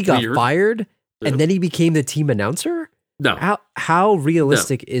 and then he got fired, and then he became the team announcer? No. How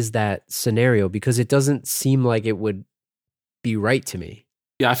realistic is that scenario? Because it doesn't seem like it would be right to me.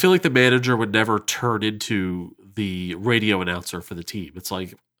 Yeah, I feel like the manager would never turn into the radio announcer for the team. It's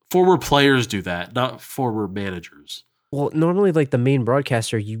like former players do that, not former managers. Well, normally, like the main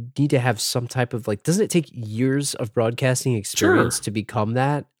broadcaster, you need to have some type of like, doesn't it take years of broadcasting experience to become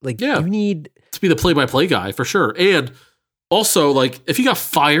that? Like, you need to be the play-by-play guy for sure. And also, like, if he got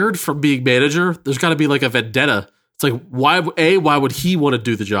fired from being manager, there's got to be like a vendetta. It's like, why would he want to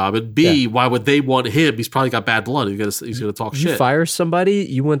do the job? And B, why would they want him? He's probably got bad blood. He's going to talk shit. You fire somebody,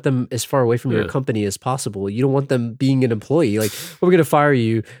 you want them as far away from your company as possible. You don't want them being an employee. Like, we're going to fire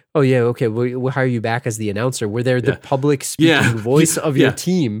you. Oh, yeah, okay, we'll hire you back as the announcer. We're there, the public speaking voice of your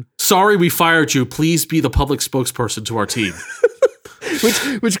team. Sorry we fired you. Please be the public spokesperson to our team.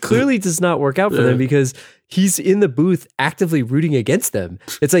 which clearly does not work out for them because he's in the booth actively rooting against them.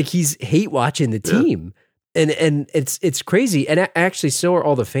 It's like he's hate watching the team. And it's crazy, and actually, so are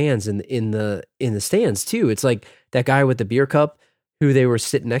all the fans in the stands too. It's like that guy with the beer cup who they were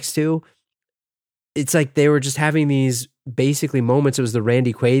sitting next to. It's like they were just having these basically moments. It was the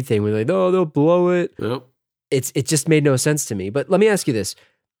Randy Quaid thing where they're like, "Oh, they'll blow it." Yep. It just made no sense to me. But let me ask you this: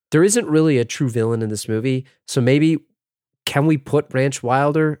 there isn't really a true villain in this movie, so maybe. Can we put Ranch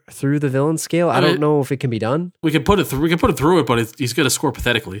Wilder through the villain scale? I don't know if it can be done. We can put it through it, but he's going to score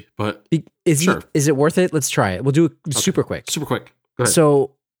pathetically. But is it worth it? Let's try it. We'll do it super quick. Super quick. Go ahead.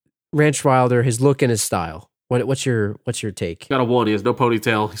 So, Ranch Wilder, his look and his style. What's your take? Got a 1. He has no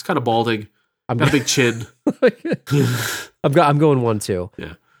ponytail. He's kind of balding. Got a big chin. I'm going 1 too.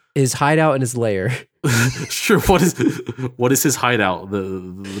 Yeah. His hideout and his lair. Sure. What is his hideout?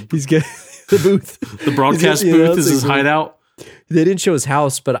 He's getting the booth. The broadcast booth is his hideout. They didn't show his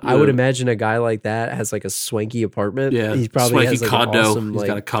house, but I would imagine a guy like that has like a swanky apartment. Yeah, he probably has like condo. an awesome, He's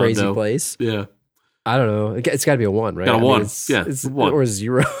got a crazy condo. place. Yeah, I don't know. It's got to be a 1, right? Got a 1. It's 1 or a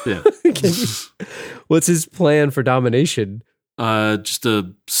 0. Yeah. What's his plan for domination? Just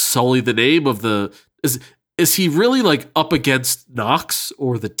to sully the name of the. Is he really like up against Knox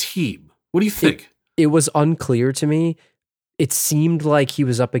or the team? What do you think? It was unclear to me. It seemed like he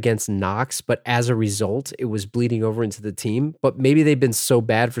was up against Knox, but as a result, it was bleeding over into the team. But maybe they've been so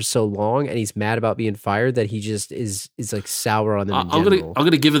bad for so long, and he's mad about being fired that he just is like sour on them. I'm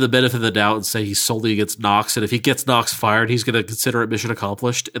gonna give him the benefit of the doubt and say he's solely against Knox, and if he gets Knox fired, he's gonna consider it mission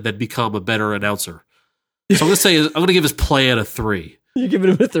accomplished and then become a better announcer. So I'm gonna give his plan a 3. You're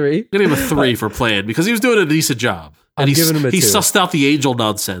giving him a 3? I'm gonna give him a 3 for plan because he was doing a decent job, and I'm giving him a 2. He sussed out the Angel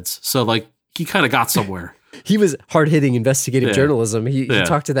nonsense, so like he kind of got somewhere. He was hard-hitting investigative journalism. He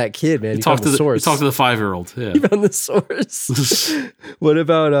talked to that kid, man. He talked to the source. He talked to the 5-year-old. Yeah. He found the source. What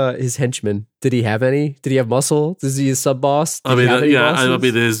about his henchmen? Did he have any? Did he have muscle? Is he a sub-boss? I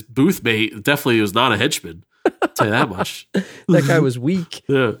mean, his booth mate definitely was not a henchman. I'll tell you that much. That guy was weak.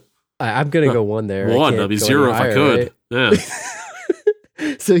 Yeah. I'm going to go 1 there. 1. I'd be 0 if I could. Right?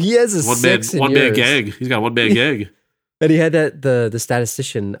 Yeah. So he has a 6 one man gang. He's got a 1-man gang. And he had the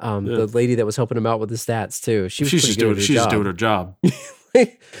statistician, the lady that was helping him out with the stats too. She's just doing her job.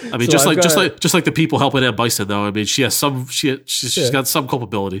 I mean, so just like the people helping Aunt Bison, though. I mean, she's got some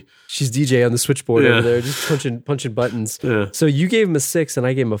culpability. She's DJ on the switchboard over there, just punching buttons. Yeah. So you gave him a 6, and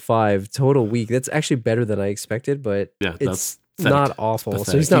I gave him a 5. Total weak. That's actually better than I expected, but it's not awful.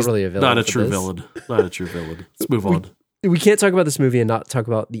 So he's not really a villain. Not a true villain. Not a true villain. Let's move on. We can't talk about this movie and not talk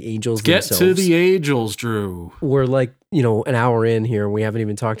about the Angels themselves. Get to the Angels, Drew. We're like, an hour in here, and we haven't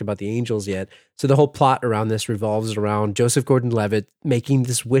even talked about the Angels yet. So the whole plot around this revolves around Joseph Gordon-Levitt making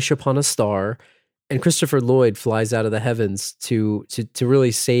this wish upon a star, and Christopher Lloyd flies out of the heavens to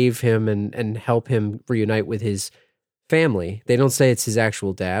really save him and help him reunite with his family. They don't say it's his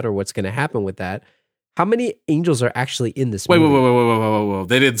actual dad or what's going to happen with that. How many angels are actually in this movie? Wait.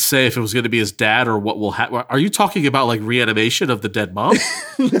 They didn't say if it was going to be his dad or what will happen. Are you talking about like reanimation of the dead mom?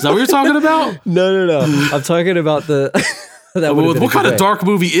 Is that what you're talking about? No. I'm talking about the... what kind of dark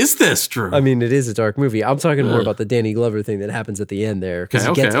movie is this, Drew? I mean, it is a dark movie. I'm talking more about the Danny Glover thing that happens at the end there. Because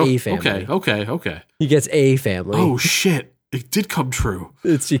he gets a family. Okay. He gets a family. Oh, shit. It did come true.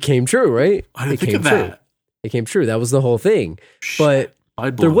 It came true, right? I didn't think of that. It came true. That was the whole thing. But...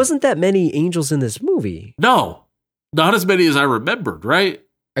 there wasn't that many angels in this movie. No, not as many as I remembered, right?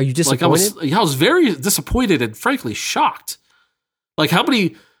 Are you disappointed? I was very disappointed and frankly shocked. Like how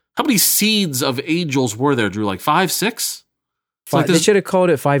many scenes of angels were there, Drew? Like 5, 6? They should have called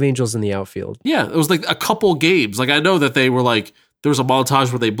it 5 Angels in the Outfield. Yeah, it was like a couple games. Like I know that they were like, there was a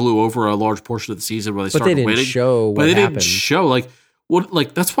montage where they blew over a large portion of the season where they started winning. But they didn't show what happened. Didn't show like what.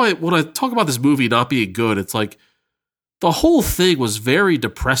 Like that's why when I talk about this movie not being good, it's like the whole thing was very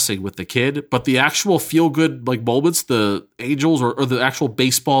depressing with the kid. But the actual feel good like moments, the angels or the actual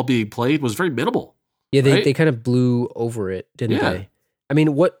baseball being played was very minimal. Yeah, they kind of blew over it, didn't they? I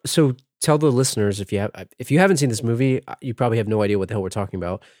mean, what? So tell the listeners if you haven't seen this movie, you probably have no idea what the hell we're talking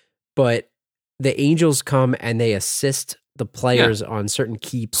about. But the angels come and they assist the players on certain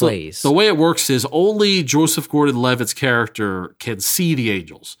key plays. So the way it works is only Joseph Gordon-Levitt's character can see the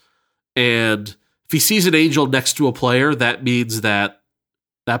angels. And if he sees an angel next to a player, that means that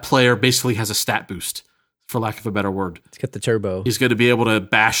that player basically has a stat boost, for lack of a better word. It's got the turbo. He's going to be able to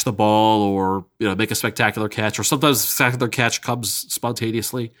bash the ball or make a spectacular catch, or sometimes a spectacular catch comes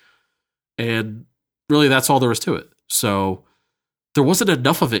spontaneously. And really, that's all there is to it. So there wasn't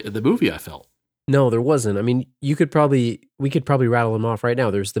enough of it in the movie, I felt. No, there wasn't. I mean, we could probably rattle them off right now.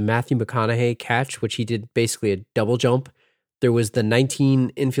 There's the Matthew McConaughey catch, which he did basically a double jump. There was the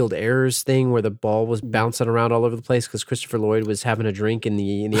 19 infield errors thing where the ball was bouncing around all over the place because Christopher Lloyd was having a drink in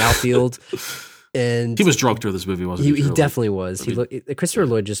the outfield. And he was drunk during this movie, wasn't he? He definitely was. Christopher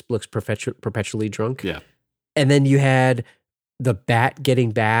Lloyd just looks perpetually drunk. Yeah. And then you had the bat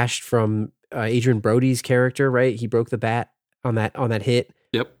getting bashed from Adrian Brody's character, right? He broke the bat on that hit.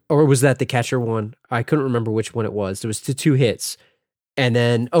 Yep. Or was that the catcher one? I couldn't remember which one it was. There was two hits. And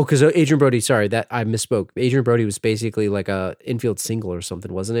then, because Adrian Brody, sorry, that I misspoke. Adrian Brody was basically like a infield single or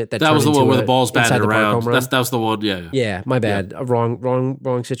something, wasn't it? That was the one where the ball's batted around. That was the one, yeah. Yeah, my bad. Yeah. A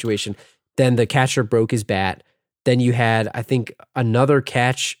wrong situation. Then the catcher broke his bat. Then you had, I think, another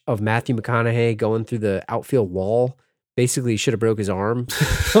catch of Matthew McConaughey going through the outfield wall. Basically, he should have broke his arm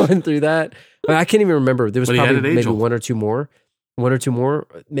going through that. I can't even remember. There was probably maybe one or two more,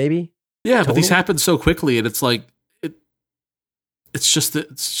 maybe. Yeah, total? But these happen so quickly, and it's like it's just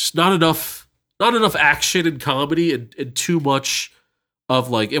not enough action and comedy, and too much of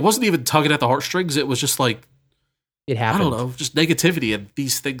like, it wasn't even tugging at the heartstrings. It was just like, it happened. I don't know, just negativity, and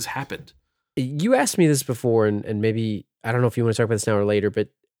these things happened. You asked me this before, and maybe, I don't know if you want to talk about this now or later, but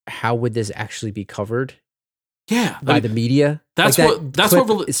how would this actually be covered? Yeah, by the media. That's like what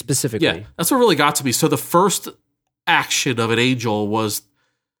really, specifically. Yeah, that's what really got to me. So the first action of an angel was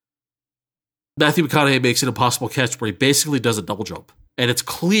Matthew McConaughey makes an impossible catch where he basically does a double jump, and it's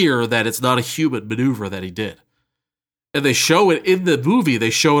clear that it's not a human maneuver that he did. And they show it in the movie. They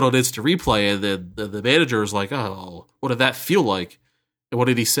show it on instant replay, and then the manager is like, "Oh, what did that feel like?" And what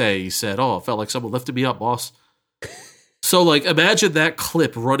did he say? He said, "Oh, it felt like someone lifted me up, boss." So, like, imagine that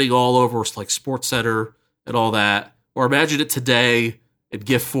clip running all over like SportsCenter and all that, or imagine it today in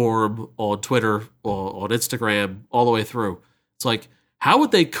GIF form on Twitter or on Instagram, all the way through. It's like, how would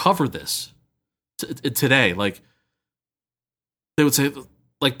they cover this today? Like, they would say,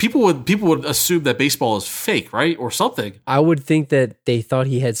 like, people would assume that baseball is fake, right, or something. I would think that they thought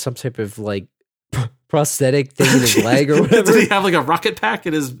he had some type of like prosthetic thing in his leg or whatever. Did he have like a rocket pack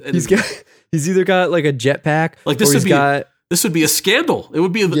in his? He's either got like a jet pack, like this this would be a scandal. It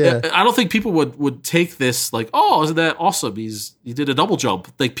would be. Yeah. I don't think people would take this like, oh, isn't that awesome? He did a double jump.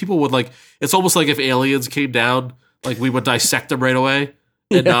 Like, people would like. It's almost like if aliens came down, like, we would dissect them right away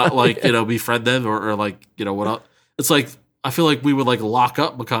and not like, befriend them or like, what. It's like, I feel like we would like lock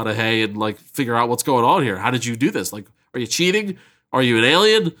up McConaughey and like figure out what's going on here. How did you do this? Like, are you cheating? Are you an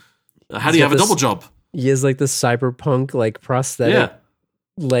alien? How do you have a double jump? He has like the cyberpunk like prosthetic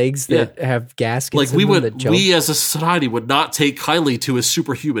legs that have gaskets. Like, we as a society would not take kindly to his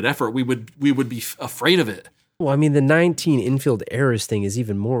superhuman effort. We would be afraid of it. Well, I mean, the 19 infield errors thing is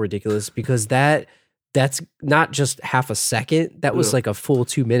even more ridiculous because that's not just half a second. That was like a full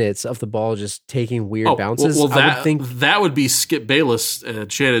 2 minutes of the ball just taking weird bounces. Well, I would think that would be Skip Bayless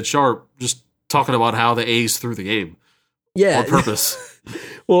and Shannon Sharp just talking about how the A's threw the game. Yeah, on purpose.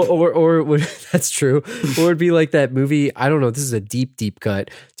 Well, or that's true. Or it'd be like that movie. I don't know. This is a deep cut.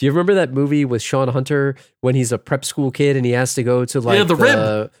 Do you remember that movie with Sean Hunter when he's a prep school kid and he has to go to like the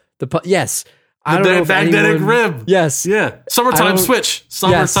rim? Yes, I don't know. Magnetic rim. Yes. Yeah. Summertime Switch.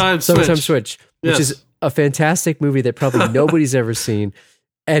 Summertime Switch. Which is a fantastic movie that probably nobody's ever seen.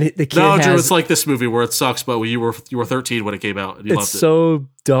 And the kid Drew, it's like this movie where it sucks, but you were 13 when it came out, and you loved it. It's so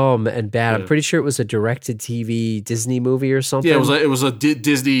dumb and bad. I'm pretty sure it was a directed-TV Disney movie or something. Yeah, it was a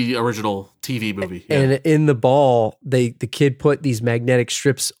Disney original TV movie. Yeah. And in the ball, the kid put these magnetic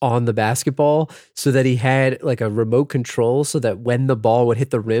strips on the basketball so that he had like a remote control, so that when the ball would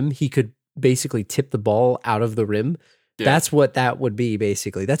hit the rim, he could basically tip the ball out of the rim. Yeah. That's what that would be,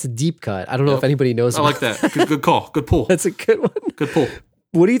 basically. That's a deep cut. I don't know if anybody knows. I like that. Good call. Good pull. That's a good one. Good pull.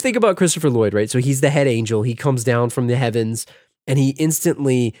 What do you think about Christopher Lloyd, right? So he's the head angel. He comes down from the heavens and he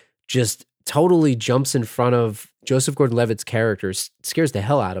instantly just totally jumps in front of Joseph Gordon-Levitt's character, scares the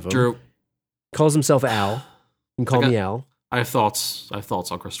hell out of him. Drew. Calls himself Al. You can call me Al. I have thoughts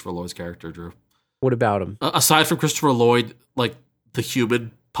on Christopher Lloyd's character, Drew. What about him? Aside from Christopher Lloyd, like the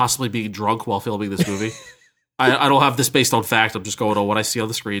human possibly being drunk while filming this movie, I don't have this based on fact. I'm just going on what I see on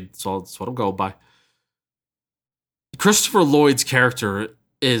the screen. So that's what I'm going by. Christopher Lloyd's character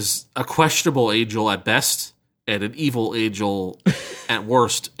is a questionable angel at best and an evil angel at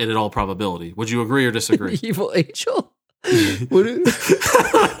worst, and in all probability. Would you agree or disagree? Evil angel?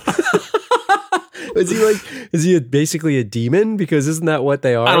 Is he basically a demon? Because isn't that what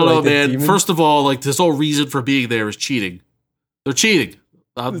they are? I don't know, man. Demons? First of all, like, this whole reason for being there is cheating. They're cheating.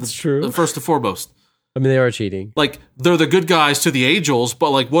 That's true. First and foremost. I mean, they are cheating. Like, they're the good guys to the Angels,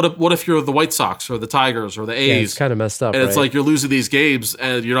 but like, what if you're the White Sox or the Tigers or the A's? Yeah, it's kind of messed up. And it's like you're losing these games,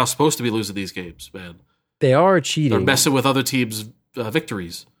 and you're not supposed to be losing these games, man. They are cheating. They're messing with other teams'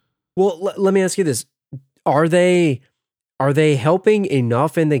 victories. Well, let me ask you this: Are they helping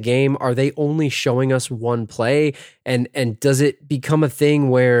enough in the game? Are they only showing us one play? And does it become a thing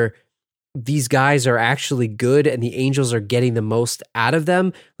where these guys are actually good and the Angels are getting the most out of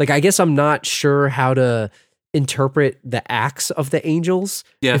them? Like, I guess I'm not sure how to interpret the acts of the Angels,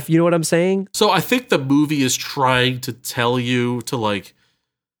 if you know what I'm saying. So I think the movie is trying to tell you to like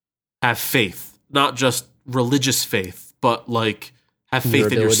have faith, not just religious faith, but like have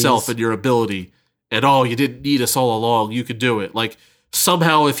faith in yourself and your ability. And you didn't need us all along. You could do it. Like,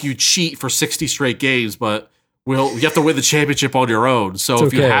 somehow if you cheat for 60 straight games, but you have to win the championship on your own. So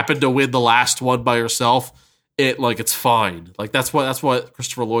if you happen to win the last one by yourself, it's fine. Like that's what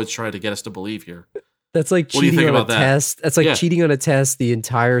Christopher Lloyd's trying to get us to believe here. That's like What do you cheating think on a about that? test. That's like cheating on a test the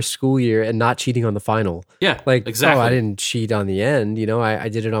entire school year and not cheating on the final. Yeah, Like, exactly. oh, I didn't cheat on the end. I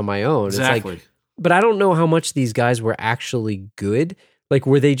did it on my own. Exactly. It's like, but I don't know how much these guys were actually good. Like,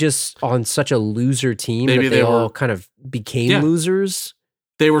 were they just on such a loser team Maybe that they they all were- kind of became Yeah. losers?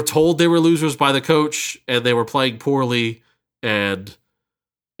 They were told they were losers by the coach, and they were playing poorly, and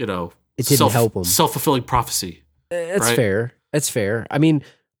It didn't help 'em. Self-fulfilling prophecy. That's Right. fair. That's fair. I mean,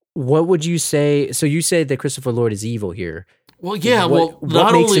 what would you say? So you say that Christopher Lloyd is evil here. Well, yeah. What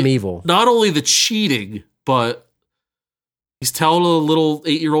not makes only him evil? not only the cheating, but he's telling a little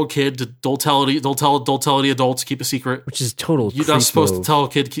 8-year-old kid to don't tell any adults, keep a secret. Which is total. You're creep not supposed move. to tell a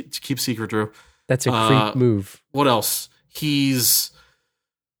kid to keep secret, Drew. That's a creep move. What else?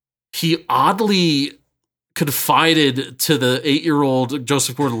 He oddly confided to the 8-year-old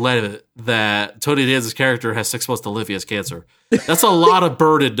Joseph Gordon-Levitt that Tony Danza's character has 6 months to live. He has cancer. That's a lot of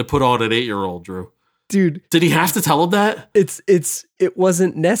burden to put on an 8-year-old, Drew. Dude, Did he have to tell him that? it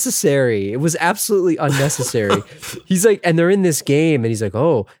wasn't necessary. It was absolutely unnecessary. He's like, and they're in this game, and he's like,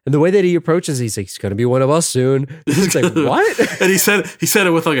 oh, and the way that he approaches, he's like, he's gonna be one of us soon. He's like, what? And he said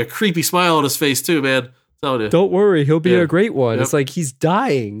it with like a creepy smile on his face too, man. Telling you. Don't worry, he'll be Yeah. a great one. Yep. It's like he's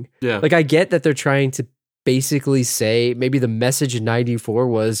dying. Yeah. Like, I get that they're trying to basically say maybe the message in 94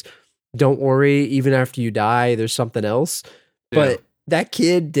 was, don't worry, even after you die, there's something else. But Yeah. that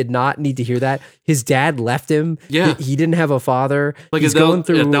kid did not need to hear that. His dad left him. Yeah. He didn't have a father. Like he's going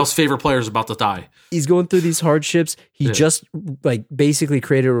through. Nell's favorite player is about to die. He's going through these hardships. He Yeah. just like basically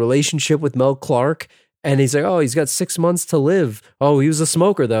created a relationship with Mel Clark, and he's like, oh, he's got 6 months to live. Oh, he was a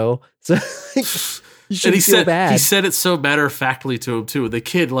smoker though, so like, you shouldn't And feel bad. he said it so matter of factly to him too. The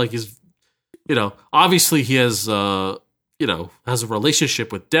kid, like, is, obviously he has, has a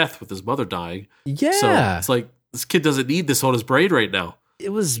relationship with death with his mother dying. yeah, So it's like this kid doesn't need this on his brain right now. it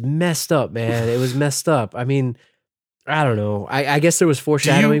was messed up, man. It was messed up. I mean, I don't know. I guess there was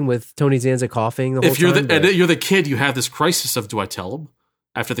foreshadowing with Tony Danza coughing the whole If you're time. and but- you're the kid, you have this crisis of, do I tell him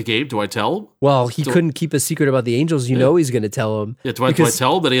after the game? Do I tell him? well, he So- couldn't keep a secret about the Angels. You Yeah. know he's going to tell him. Yeah, do I Because-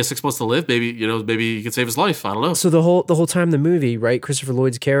 tell him that he has 6 months to live? Maybe he can save his life. I don't know. So the whole time in the movie, right? Christopher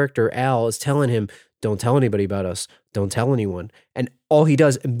Lloyd's character Al is telling him, "Don't tell anybody about us. Don't tell anyone." And all he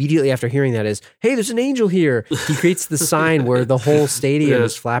does immediately after hearing that is, "Hey, there's an angel here." He creates the sign where the whole stadium Yeah.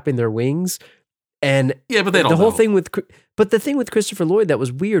 is flapping their wings. And Yeah, but they don't the whole know. thing but the thing with Christopher Lloyd that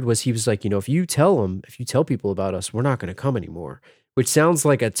was weird was he was like, if you tell people about us, we're not going to come anymore. Which sounds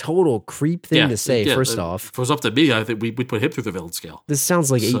like a total creep thing to say. First off, if it was up to me, I think we'd put him through the villain scale. this sounds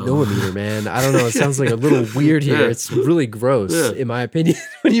like 8 So- millimeter, man. I don't know. It sounds like a little weird here. Yeah. It's really gross, Yeah. in my opinion,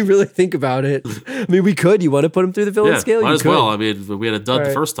 when you really think about it. I mean, we could. You want to put him through the villain Yeah, scale? might You as could. well. I mean, we had it done All the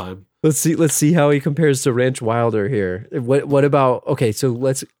right. first time. Let's see how he compares to Ranch Wilder here. What about? Okay,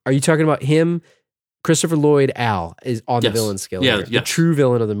 so are you talking about him? Christopher Lloyd, Al is on the Yes. villain scale. Yeah, here. The yes. true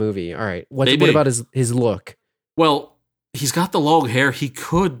villain of the movie. All right. What Maybe. about his look? Well, he's got the long hair. He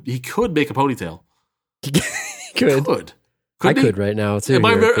could make a ponytail. Could. I he? could right now too. Am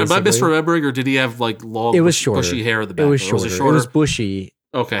I here, misremembering, basically. or did he have like long, It was shorter. bushy hair in the back? It was Or shorter. It was bushy.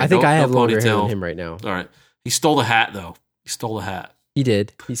 Okay, I think no- I have no longer hair ponytail. than him right now. All right, he stole the hat though. He stole the hat. He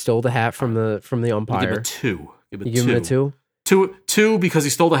did. He stole the hat from the I'll give him umpire. a 2. Give him You give him a 2? Two because he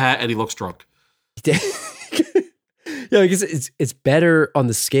stole the hat and he looks drunk. Yeah, I guess it's better on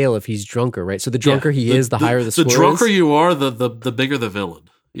the scale if he's drunker, right? So the drunker he is, the higher the score The drunker is. you are, the bigger the villain.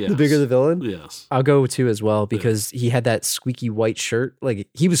 Yes. The bigger the villain. Yes. I'll go 2 as well because he had that squeaky white shirt. Like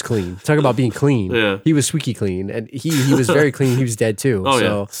he was clean. Talk about being clean. Yeah. He was squeaky clean, and he was very clean. He was dead too. Oh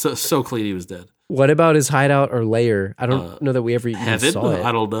so yeah. So clean he was dead. what about his hideout or lair? I don't know that we ever even Heaven? saw it.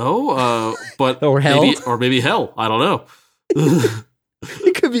 I don't know. But Or hell? maybe hell. I don't know.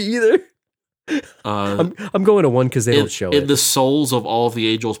 It could be either. I'm going to 1 because they don't show in it. the souls of all of the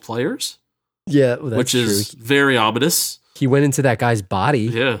Angels players, Yeah, well, that's which is true. very ominous. He went into that guy's body.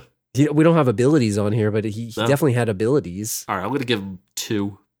 Yeah. We don't have abilities on here, but he No. definitely had abilities. All right, I'm going to give him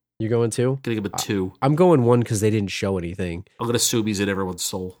 2. You're going 2? I'm going to give him a 2. I'm going 1 because they didn't show anything. I'm going to assume he's in everyone's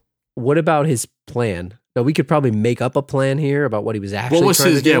soul. What about his plan? Now we could probably make up a plan here about what he was actually What was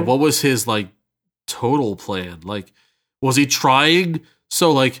trying his to do. what was his like total plan? Like, was he trying?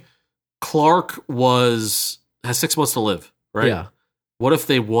 So like Clark has 6 months to live, right? Yeah, What if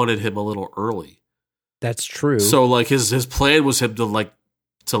they wanted him a little early? that's true. So like his plan was him to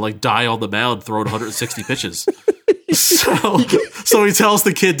die on the mound throwing 160 pitches. So he tells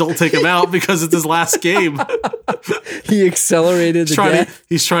the kid, "Don't take him out because it's his last game." he accelerated the death.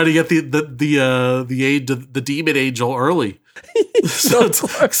 He's trying to get the demon angel early. So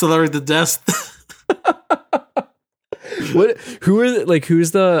it's accelerate the death.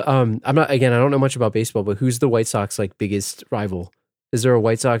 Who's the I'm not, again, I don't know much about baseball, but who's the White Sox like biggest rival? Is there a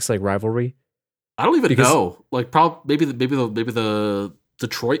White Sox like rivalry? I don't even know. Like, maybe the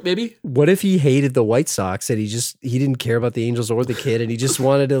Detroit, maybe. What if he hated the White Sox and he didn't care about the Angels or the kid, and he just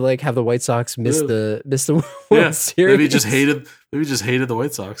wanted to like have the White Sox miss the World Series? Maybe he just hated the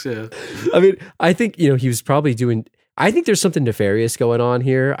White Sox. Yeah. I mean, I think he was probably doing. I think there's something nefarious going on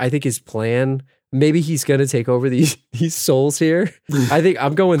here. I think his plan. Maybe he's going to take over these souls here. I think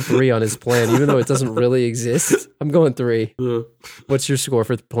I'm going 3 on his plan, even though it doesn't really exist. I'm going 3. What's your score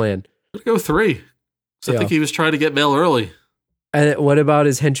for the plan? I'd go 3. So I think he was trying to get mail early. And what about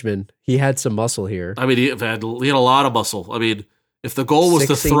his henchman? He had some muscle here. I mean, he had a lot of muscle. I mean, if the goal was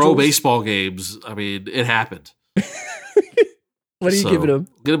to throw baseball games, I mean, it happened. What are you giving him?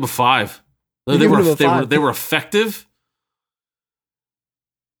 Give him a 5. They were effective,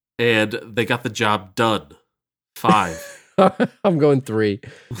 and they got the job done. 5. I'm going 3.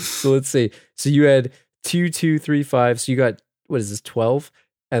 So let's see. So you had 2, 2, 3, 5. So you got, what is this, 12?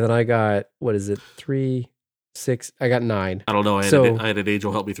 And then I got, 3, 6. I got 9. I don't know. I had an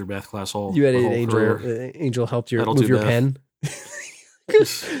angel help me through math class all. You had an angel helped you move your pen.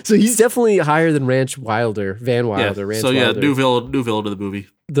 So he's definitely higher than Van Wilder. New villain of the movie.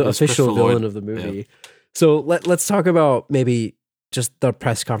 The official villain of the movie. Yeah. So let's talk about maybe just the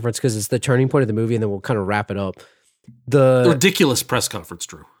press conference, because it's the turning point of the movie, and then we'll kind of wrap it up. The ridiculous press conference,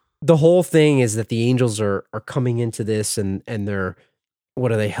 Drew. The whole thing is that the Angels are coming into this, and they're,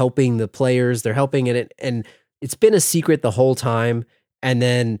 what are they, helping the players? They're helping in it, and it's been a secret the whole time. And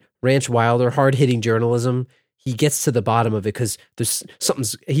then Ranch Wilder, hard-hitting journalism, he gets to the bottom of it because there's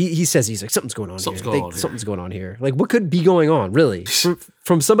he says, he's like, something's going on here. Something's going on here. Like, what could be going on, really?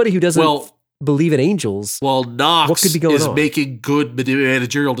 From somebody who doesn't believe in angels. Well, Knox is making good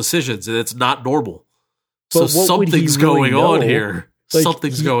managerial decisions, and it's not normal. So something's going on here. Like,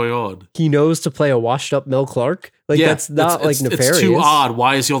 something's going on. He knows to play a washed-up Mel Clark. Like, that's not nefarious. It's too odd.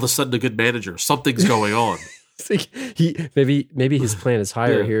 Why is he all of a sudden a good manager? Something's going on. Maybe his plan is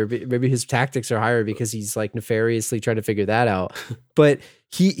higher here. Maybe his tactics are higher because he's like nefariously trying to figure that out. But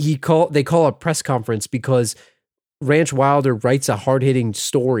they call a press conference because Ranch Wilder writes a hard-hitting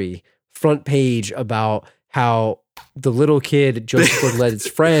story, front page, about how the little kid, Joseph Gordon-Levitt's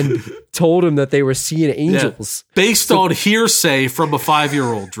friend, told him that they were seeing angels. Yeah. Based on hearsay from a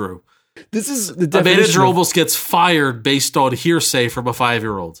 5-year-old, Drew. This is the definition. A manager almost gets fired based on hearsay from a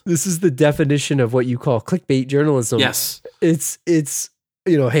 5-year-old. This is the definition of what you call clickbait journalism. Yes. It's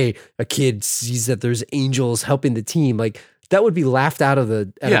hey, a kid sees that there's angels helping the team. Like, that would be laughed out of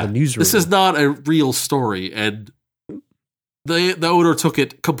the newsroom. This is not a real story, and the owner took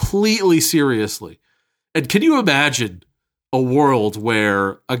it completely seriously. And can you imagine a world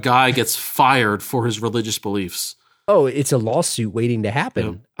where a guy gets fired for his religious beliefs? Oh, it's a lawsuit waiting to happen.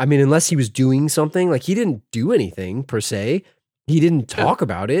 Yeah. I mean, unless he was doing something, like he didn't do anything per se. He didn't talk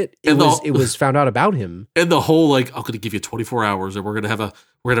about it. It was found out about him. And the whole, like, I'm going to give you 24 hours and we're going to have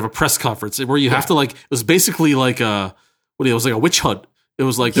a press conference where you have to, like, it was basically like it was like a witch hunt. It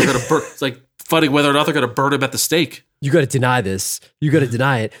was like they're going to burn, it's like fighting whether or not they're going to burn him at the stake. You got to deny this. You got to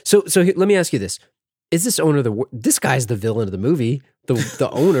deny it. So let me ask you this. Is this owner this guy's the villain of the movie, the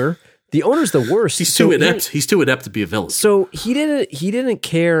owner. The owner's the worst. He's too inept. He's too inept to be a villain. So he didn't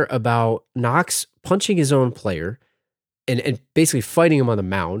care about Knox punching his own player and basically fighting him on the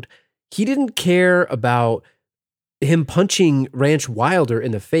mound. He didn't care about him punching Ranch Wilder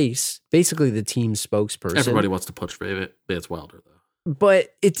in the face, basically the team spokesperson. Everybody wants to punch Vance Wilder, though.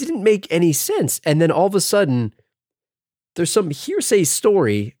 But it didn't make any sense. And then all of a sudden, there's some hearsay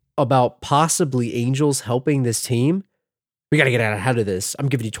story about possibly angels helping this team. We got to get out of this. I'm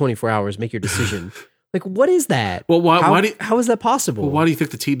giving you 24 hours. Make your decision. Like, what is that? Well, how is that possible? Well, why do you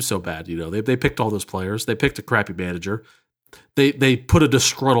think the team's so bad? You know, they picked all those players. They picked a crappy manager. They put a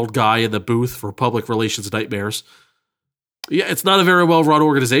disgruntled guy in the booth for public relations nightmares. Yeah, it's not a very well run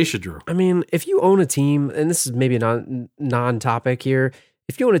organization, Drew. I mean, if you own a team, and this is maybe a non-topic here,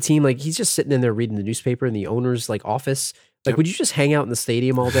 if you own a team, like he's just sitting in there reading the newspaper in the owner's like office. Like, would you just hang out in the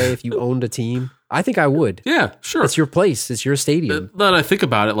stadium all day if you owned a team? I think I would. Yeah, sure. It's your place. It's your stadium. Now that I think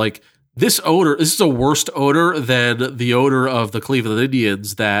about it, like this is a worse owner than the owner of the Cleveland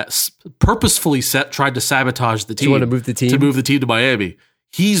Indians that purposefully tried to sabotage the team. You want to move the team? To move the team to Miami.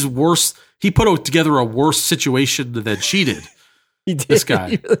 He's worse. He put together a worse situation than she did. He did. This guy.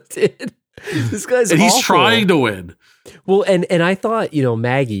 He really did. This guy's and awful. He's trying to win. Well, and I thought,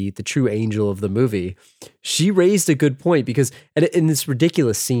 Maggie, the true angel of the movie, she raised a good point because in this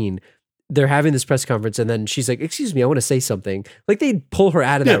ridiculous scene, they're having this press conference and then she's like, "Excuse me, I want to say something." Like they'd pull her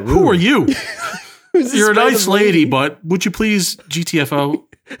out of that room. Who are you? You're a nice lady, but would you please GTFO?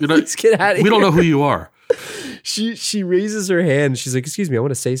 Let's get out of here. We don't know who you are. She raises her hand. She's like, excuse me, I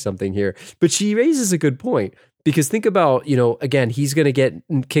want to say something here. But she raises a good point because think about, again, he's going to get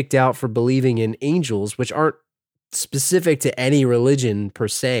kicked out for believing in angels, which aren't specific to any religion per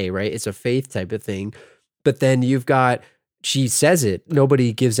se, right? It's a faith type of thing. But then you've got, she says it,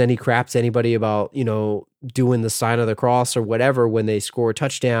 nobody gives any crap to anybody about, doing the sign of the cross or whatever when they score a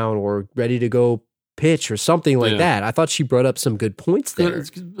touchdown or ready to go pitch or something like that. I thought she brought up some good points there.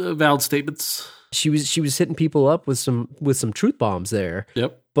 Valid statements. She was hitting people up with some truth bombs there.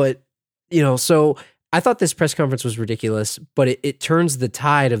 Yep. But, so I thought this press conference was ridiculous, but it turns the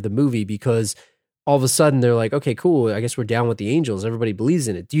tide of the movie because all of a sudden they're like, okay, cool. I guess we're down with the angels. Everybody believes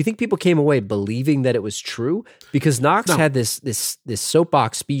in it. Do you think people came away believing that it was true? Because Knox had this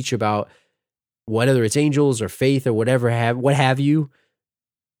soapbox speech about whether it's angels or faith or whatever what have you.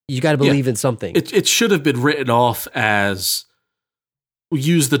 You got to believe in something. It should have been written off as, we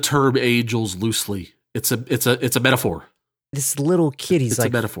use the term angels loosely. It's a metaphor. This little kid, he's it's like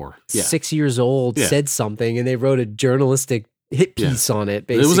a metaphor. 6 years old, said something, and they wrote a journalistic hit piece on it.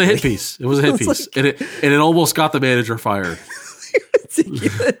 Basically, it was a hit piece. It was a hit piece, and it almost got the manager fired.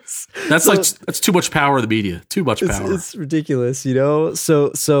 Ridiculous. That's too much power in the media. Too much power. It's ridiculous,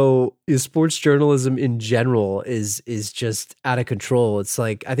 So sports journalism in general is just out of control. It's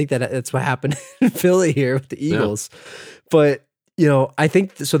like I think that's what happened in Philly here with the Eagles, but I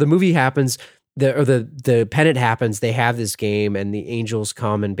think so. The movie happens. The pennant happens. They have this game, and the Angels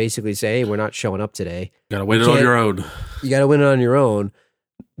come and basically say, "Hey, we're not showing up today. You gotta win it on your own. You gotta win it on your own."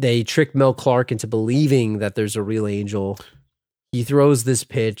 They trick Mel Clark into believing that there's a real angel. He throws this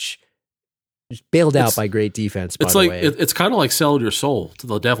pitch, bailed out by great defense. By the way, it's kind of like selling your soul to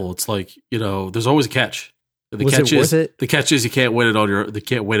the devil. It's like there's always a catch. The catch is you can't win it they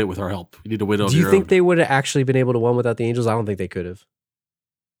can't win it with our help. You need to win it on your own. Do you think they would have actually been able to win without the Angels? I don't think they could have.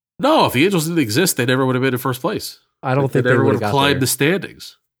 No, if the Angels didn't exist, they never would have been in first place. I don't think they never would have climbed the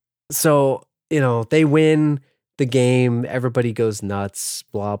standings. So, they win the game, everybody goes nuts,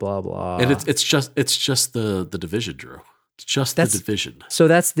 blah, blah, blah. And it's just the division, Drew. It's just the division. So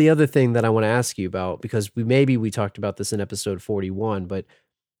that's the other thing that I want to ask you about, because we talked about this in episode 41, but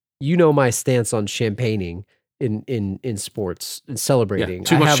my stance on champagning in sports and celebrating.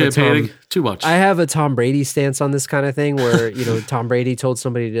 Too much champagning. Too much. I have a Tom Brady stance on this kind of thing where, Tom Brady told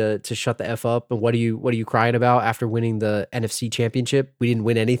somebody to shut the F up. And what are you crying about after winning the NFC championship? We didn't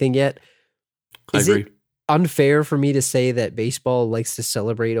win anything yet. I agree. It unfair for me to say that baseball likes to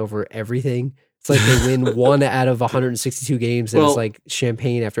celebrate over everything? It's like they win 1 out of 162 games and it's like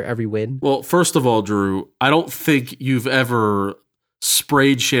champagne after every win. Well, first of all, Drew, I don't think you've ever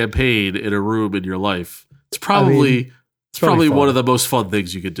sprayed champagne in a room in your life. It's probably one of the most fun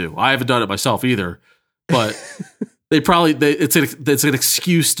things you could do. I haven't done it myself either, but it's an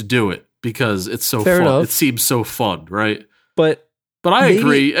excuse to do it because it's so Fair fun. enough. It seems so fun, right? But I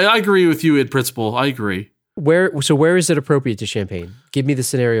agree. I agree with you in principle. I agree. Where is it appropriate to champagne? Give me the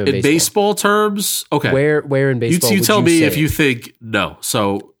scenario in baseball terms. Okay, where in baseball? You tell me if you think no.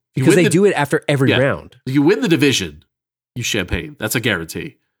 So because they do it after every round. You win the division, you champagne. That's a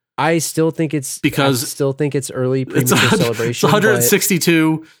guarantee. I still think it's early premature celebration. It's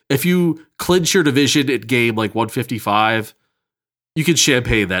 162. If you clinch your division at game like 155, you can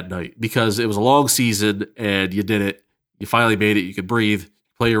champagne that night because it was a long season and you did it. You finally made it. You could breathe.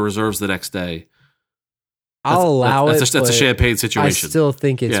 Play your reserves the next day. I'll allow it. That's a champagne situation. I still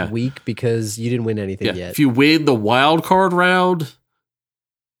think it's weak because you didn't win anything yet. If you win the wild card round,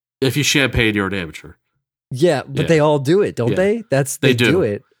 if you champagne, you're an amateur. Yeah, but they all do it, don't they? They do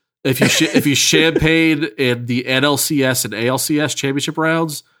it. If you champagne in the NLCS and ALCS championship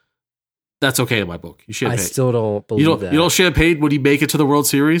rounds, that's okay in my book. You champagne. I still don't believe that. You don't champagne when you make it to the World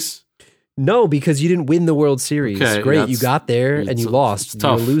Series? No, because you didn't win the World Series. Okay, great, you got there and you lost.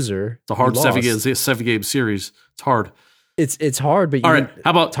 You're a loser. It's a hard 7-game series. It's hard. It's hard, but all right.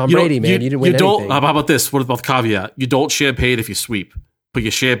 How about Tom Brady, man? You didn't win anything. How about this? What about the caveat? You don't champagne if you sweep. But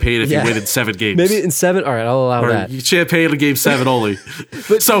you champagne if you win in 7 games. Maybe in 7. All right, I'll allow that. You champagne in game 7 only.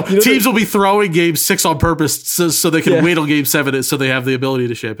 But so teams will be throwing game 6 on purpose so they can wait on game 7 so they have the ability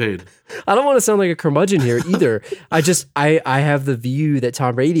to champagne. I don't want to sound like a curmudgeon here either. I have the view that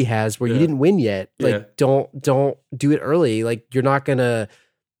Tom Brady has where you didn't win yet. Like don't do it early. Like you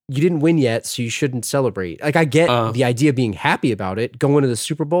didn't win yet, so you shouldn't celebrate. Like I get the idea of being happy about it, going to the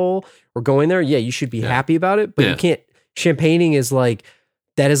Super Bowl or going there. Yeah, you should be happy about it, but you can't. Champagning is like.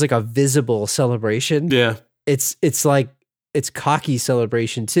 That is like a visible celebration. Yeah. It's like it's cocky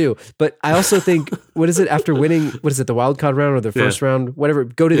celebration too. But I also think, what is it after winning? What is it, the wild card round or the first round? Whatever.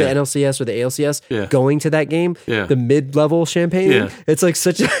 Go to the NLCS or the ALCS. Going to that game. The mid-level champagne. It's like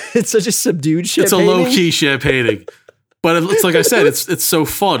such a subdued champagne. It's a low key champagne, but it's like I said, it's so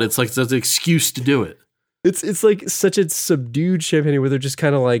fun. It's like it's an excuse to do it. It's like such a subdued champagne where they're just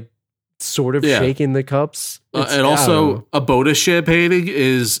kind of like sort of shaking the cups. And also a bonus champagne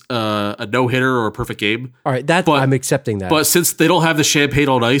is a no-hitter or a perfect game. All right, I'm accepting that. But since they don't have the champagne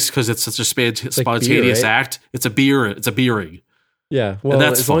on ice because it's such a spontaneous like beer, right? act, it's a beering. Yeah, well, and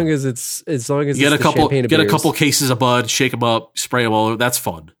that's as fun. long as it's get a couple cases of bud, shake them up, spray them all over. That's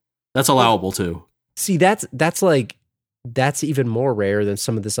fun. That's allowable too. See, that's even more rare than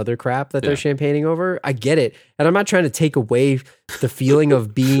some of this other crap that they're champagning over. I get it. And I'm not trying to take away the feeling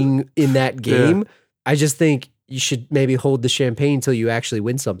of being in that game. Yeah. I just think you should maybe hold the champagne until you actually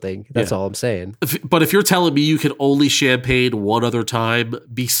win something. That's all I'm saying. But if you're telling me you can only champagne one other time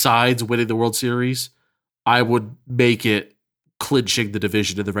besides winning the World Series, I would make it clinching the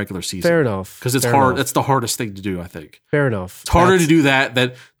division in the regular season. Fair enough. Because it's hard. That's the hardest thing to do, I think. Fair enough. It's harder to do that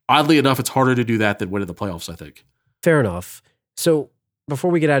than, oddly enough, it's harder to do that than winning the playoffs, I think. Fair enough. So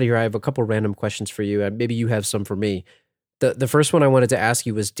before we get out of here, I have a couple random questions for you. Maybe you have some for me. The first one I wanted to ask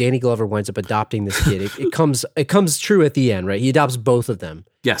you was Danny Glover winds up adopting this kid. It comes true at the end, right? He adopts both of them.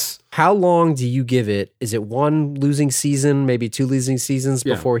 Yes. How long do you give it? Is it one losing season, maybe two losing seasons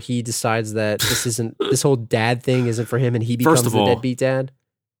before he decides that this whole dad thing isn't for him and he becomes the deadbeat dad?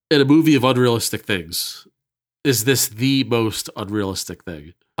 In a movie of unrealistic things, is this the most unrealistic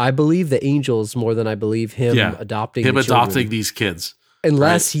thing? I believe the Angels more than I believe him adopting these kids.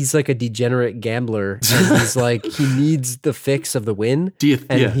 Unless he's like a degenerate gambler and he's like, he needs the fix of the win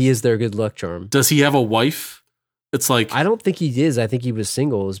and he is their good luck charm. Does he have a wife? It's like, I don't think he is. I think he was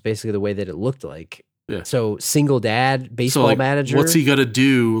single is basically the way that it looked like. Yeah. So single dad, baseball manager. What's he going to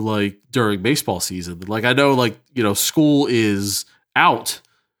do like during baseball season? Like, I know like, school is out.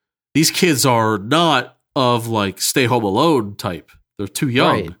 These kids are not of like stay home alone type. They're too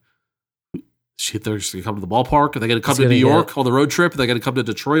young. Right. Shit, they're just going to come to the ballpark. Are they going to come to New York on the road trip? Are they going to come to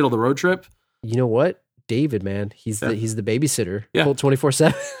Detroit on the road trip? You know what? David, man, he's the babysitter. Yeah.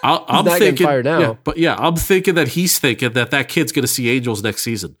 24/7. I'm not thinking, getting fired now. I'm thinking that he's thinking that kid's going to see Angels next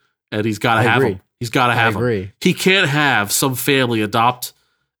season. And he's got to have him. He's got to have him. He can't have some family adopt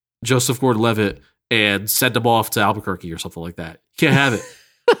Joseph Gordon-Levitt and send him off to Albuquerque or something like that. He can't have it.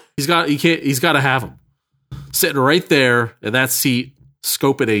 He's got to have him sitting right there in that seat,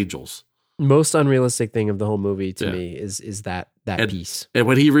 scoping Angels. Most unrealistic thing of the whole movie to me is that piece. And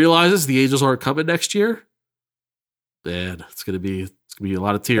when he realizes the Angels aren't coming next year, man, it's gonna be a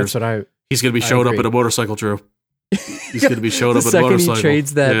lot of tears. He's gonna be showing up in a motorcycle, Drew. He's gonna be showing up in a motorcycle. The second he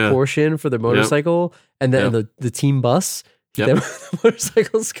trades that Porsche in for the motorcycle and then the team bus, the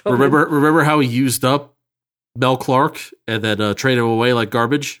motorcycle's coming. Remember how he used up Mel Clark and then traded him away like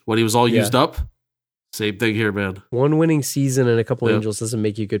garbage when he was all used up? Same thing here, man. One winning season and a couple Angels doesn't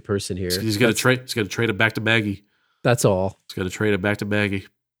make you a good person here. He's gonna trade him back to Maggie. That's all. He's gonna trade him back to Maggie.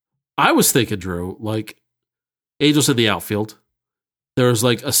 I was thinking, Drew, like Angels in the Outfield. There's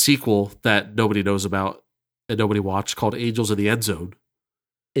like a sequel that nobody knows about and nobody watched called Angels in the End Zone.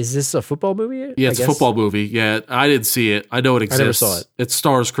 Is this a football movie? Yeah, it's a football movie. Yeah, I didn't see it. I know it exists. I never saw it. It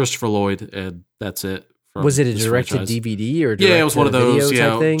stars Christopher Lloyd, and that's it. Was it a direct-to-DVD or it was one of those,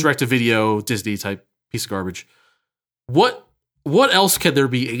 thing? direct-to-video Disney type piece of garbage. What else can there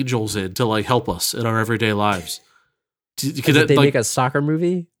be Angels in to like help us in our everyday lives? Could they make a soccer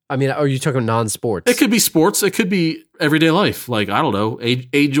movie? I mean, are you talking non-sports? It could be sports. It could be everyday life. Like, I don't know.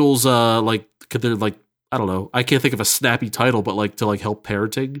 Angels, could there like, I don't know. I can't think of a snappy title, but like to like help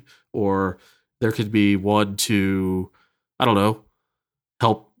parenting, or there could be one to, I don't know,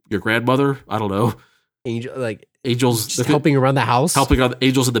 help your grandmother. I don't know. Angels just helping around the house, helping on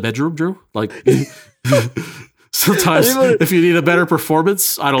Angels in the bedroom, Drew. Like sometimes if you need a better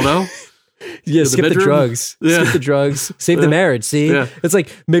performance, I don't know. Yeah, skip the drugs. Yeah. Skip the drugs. Save the marriage. See, it's like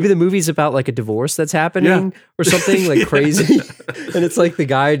maybe the movie's about like a divorce that's happening or something like crazy, and it's like the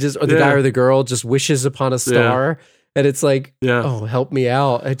guy guy or the girl just wishes upon a star, and it's like, oh, help me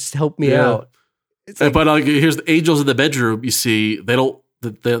out. Just help me out. It's like, but here's the Angels in the bedroom. You see, they'll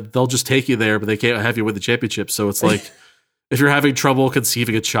just take you there, but they can't have you win the championship. So it's like if you're having trouble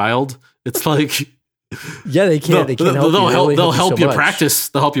conceiving a child, it's like. Yeah, they can't. They can't help you. They'll help you practice.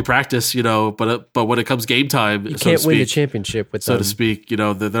 They'll help you practice. But when it comes game time, you can't win the championship with them, so to speak. They're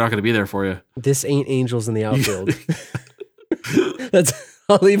not going to be there for you. This ain't Angels in the Outfield.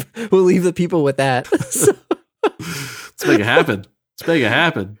 We'll leave the people with that. Let's make it happen.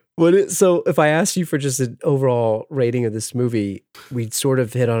 So if I asked you for just an overall rating of this movie, we sort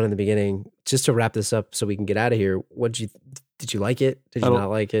of hit on in the beginning, just to wrap this up so we can get out of here. Did you like it? Did you not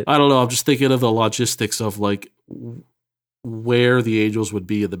like it? I don't know. I'm just thinking of the logistics of like where the Angels would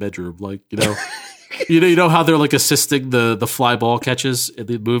be in the bedroom. Like, you know how they're like assisting the fly ball catches in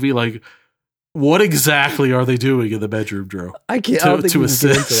the movie? Like, what exactly are they doing in the bedroom, Drew? I don't think we can get into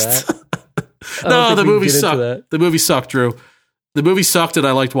that. No, the movie sucked. The movie sucked, Drew. The movie sucked, and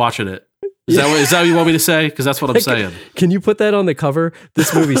I liked watching it. Is that what you want me to say? Because that's what I'm saying. Can you put that on the cover?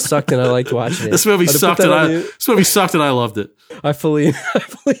 This movie sucked, and I liked watching it. This movie sucked, and I loved it. I fully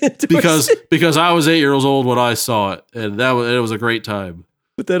endorse it. Because I was 8 years old when I saw it, and it was a great time.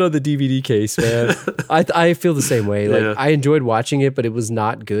 Put that on the DVD case, man. I feel the same way. Like, I enjoyed watching it, but it was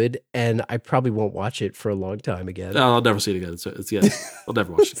not good, and I probably won't watch it for a long time again. No, I'll never see it again. I'll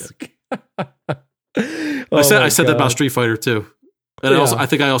never watch it again. I said that about Street Fighter too, and I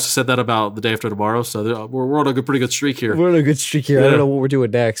think I also said that about The Day After Tomorrow. So we're on a pretty good streak here. We're on a good streak here. I don't know what we're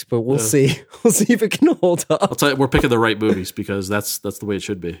doing next, but we'll see. We'll see if it can hold up. I'll tell you, we're picking the right movies because that's the way it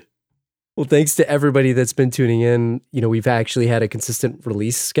should be. Well, thanks to everybody that's been tuning in. We've actually had a consistent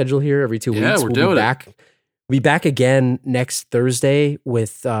release schedule here every 2 weeks. Yeah, we're doing it. We'll be back again next Thursday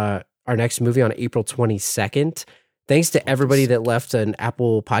with our next movie on April 22nd. Thanks to everybody that left an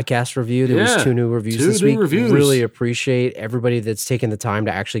Apple podcast review. There was 2 new reviews this week. Really appreciate everybody that's taken the time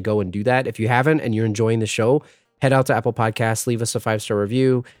to actually go and do that. If you haven't and you're enjoying the show, head out to Apple Podcasts, leave us a 5-star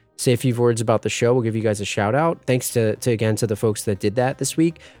review, say a few words about the show. We'll give you guys a shout out. Thanks to the folks that did that this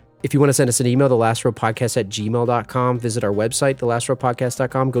week. If you want to send us an email, thelastrowpodcast@gmail.com. Visit our website,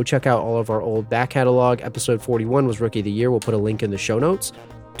 thelastrowpodcast.com. Go check out all of our old back catalog. Episode 41 was Rookie of the Year. We'll put a link in the show notes.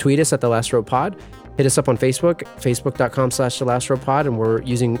 Tweet us at thelastropod. Hit us up on Facebook, facebook.com/thelastropod. And we're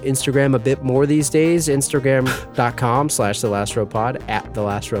using Instagram a bit more these days, instagram.com/thelastropod, at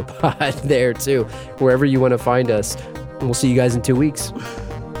thelastropod there too, wherever you want to find us. And we'll see you guys in 2 weeks.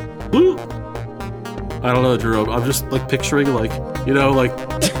 I don't know, Drew. I'm just like picturing like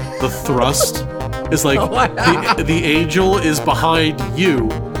the thrust is like the angel is behind you.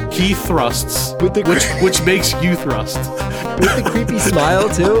 He thrusts, which makes you thrust. With the creepy smile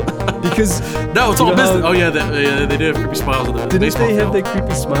too, because no, it's all business. Oh yeah, they did have creepy smiles in the baseball Didn't they have film. the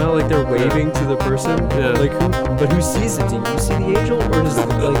creepy smile like they're waving to the person? Yeah. Like who sees it? Do you see the angel, or does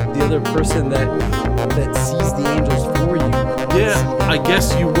like the other person that sees the angels for you? Yeah, I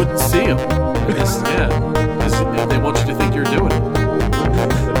guess you wouldn't see him.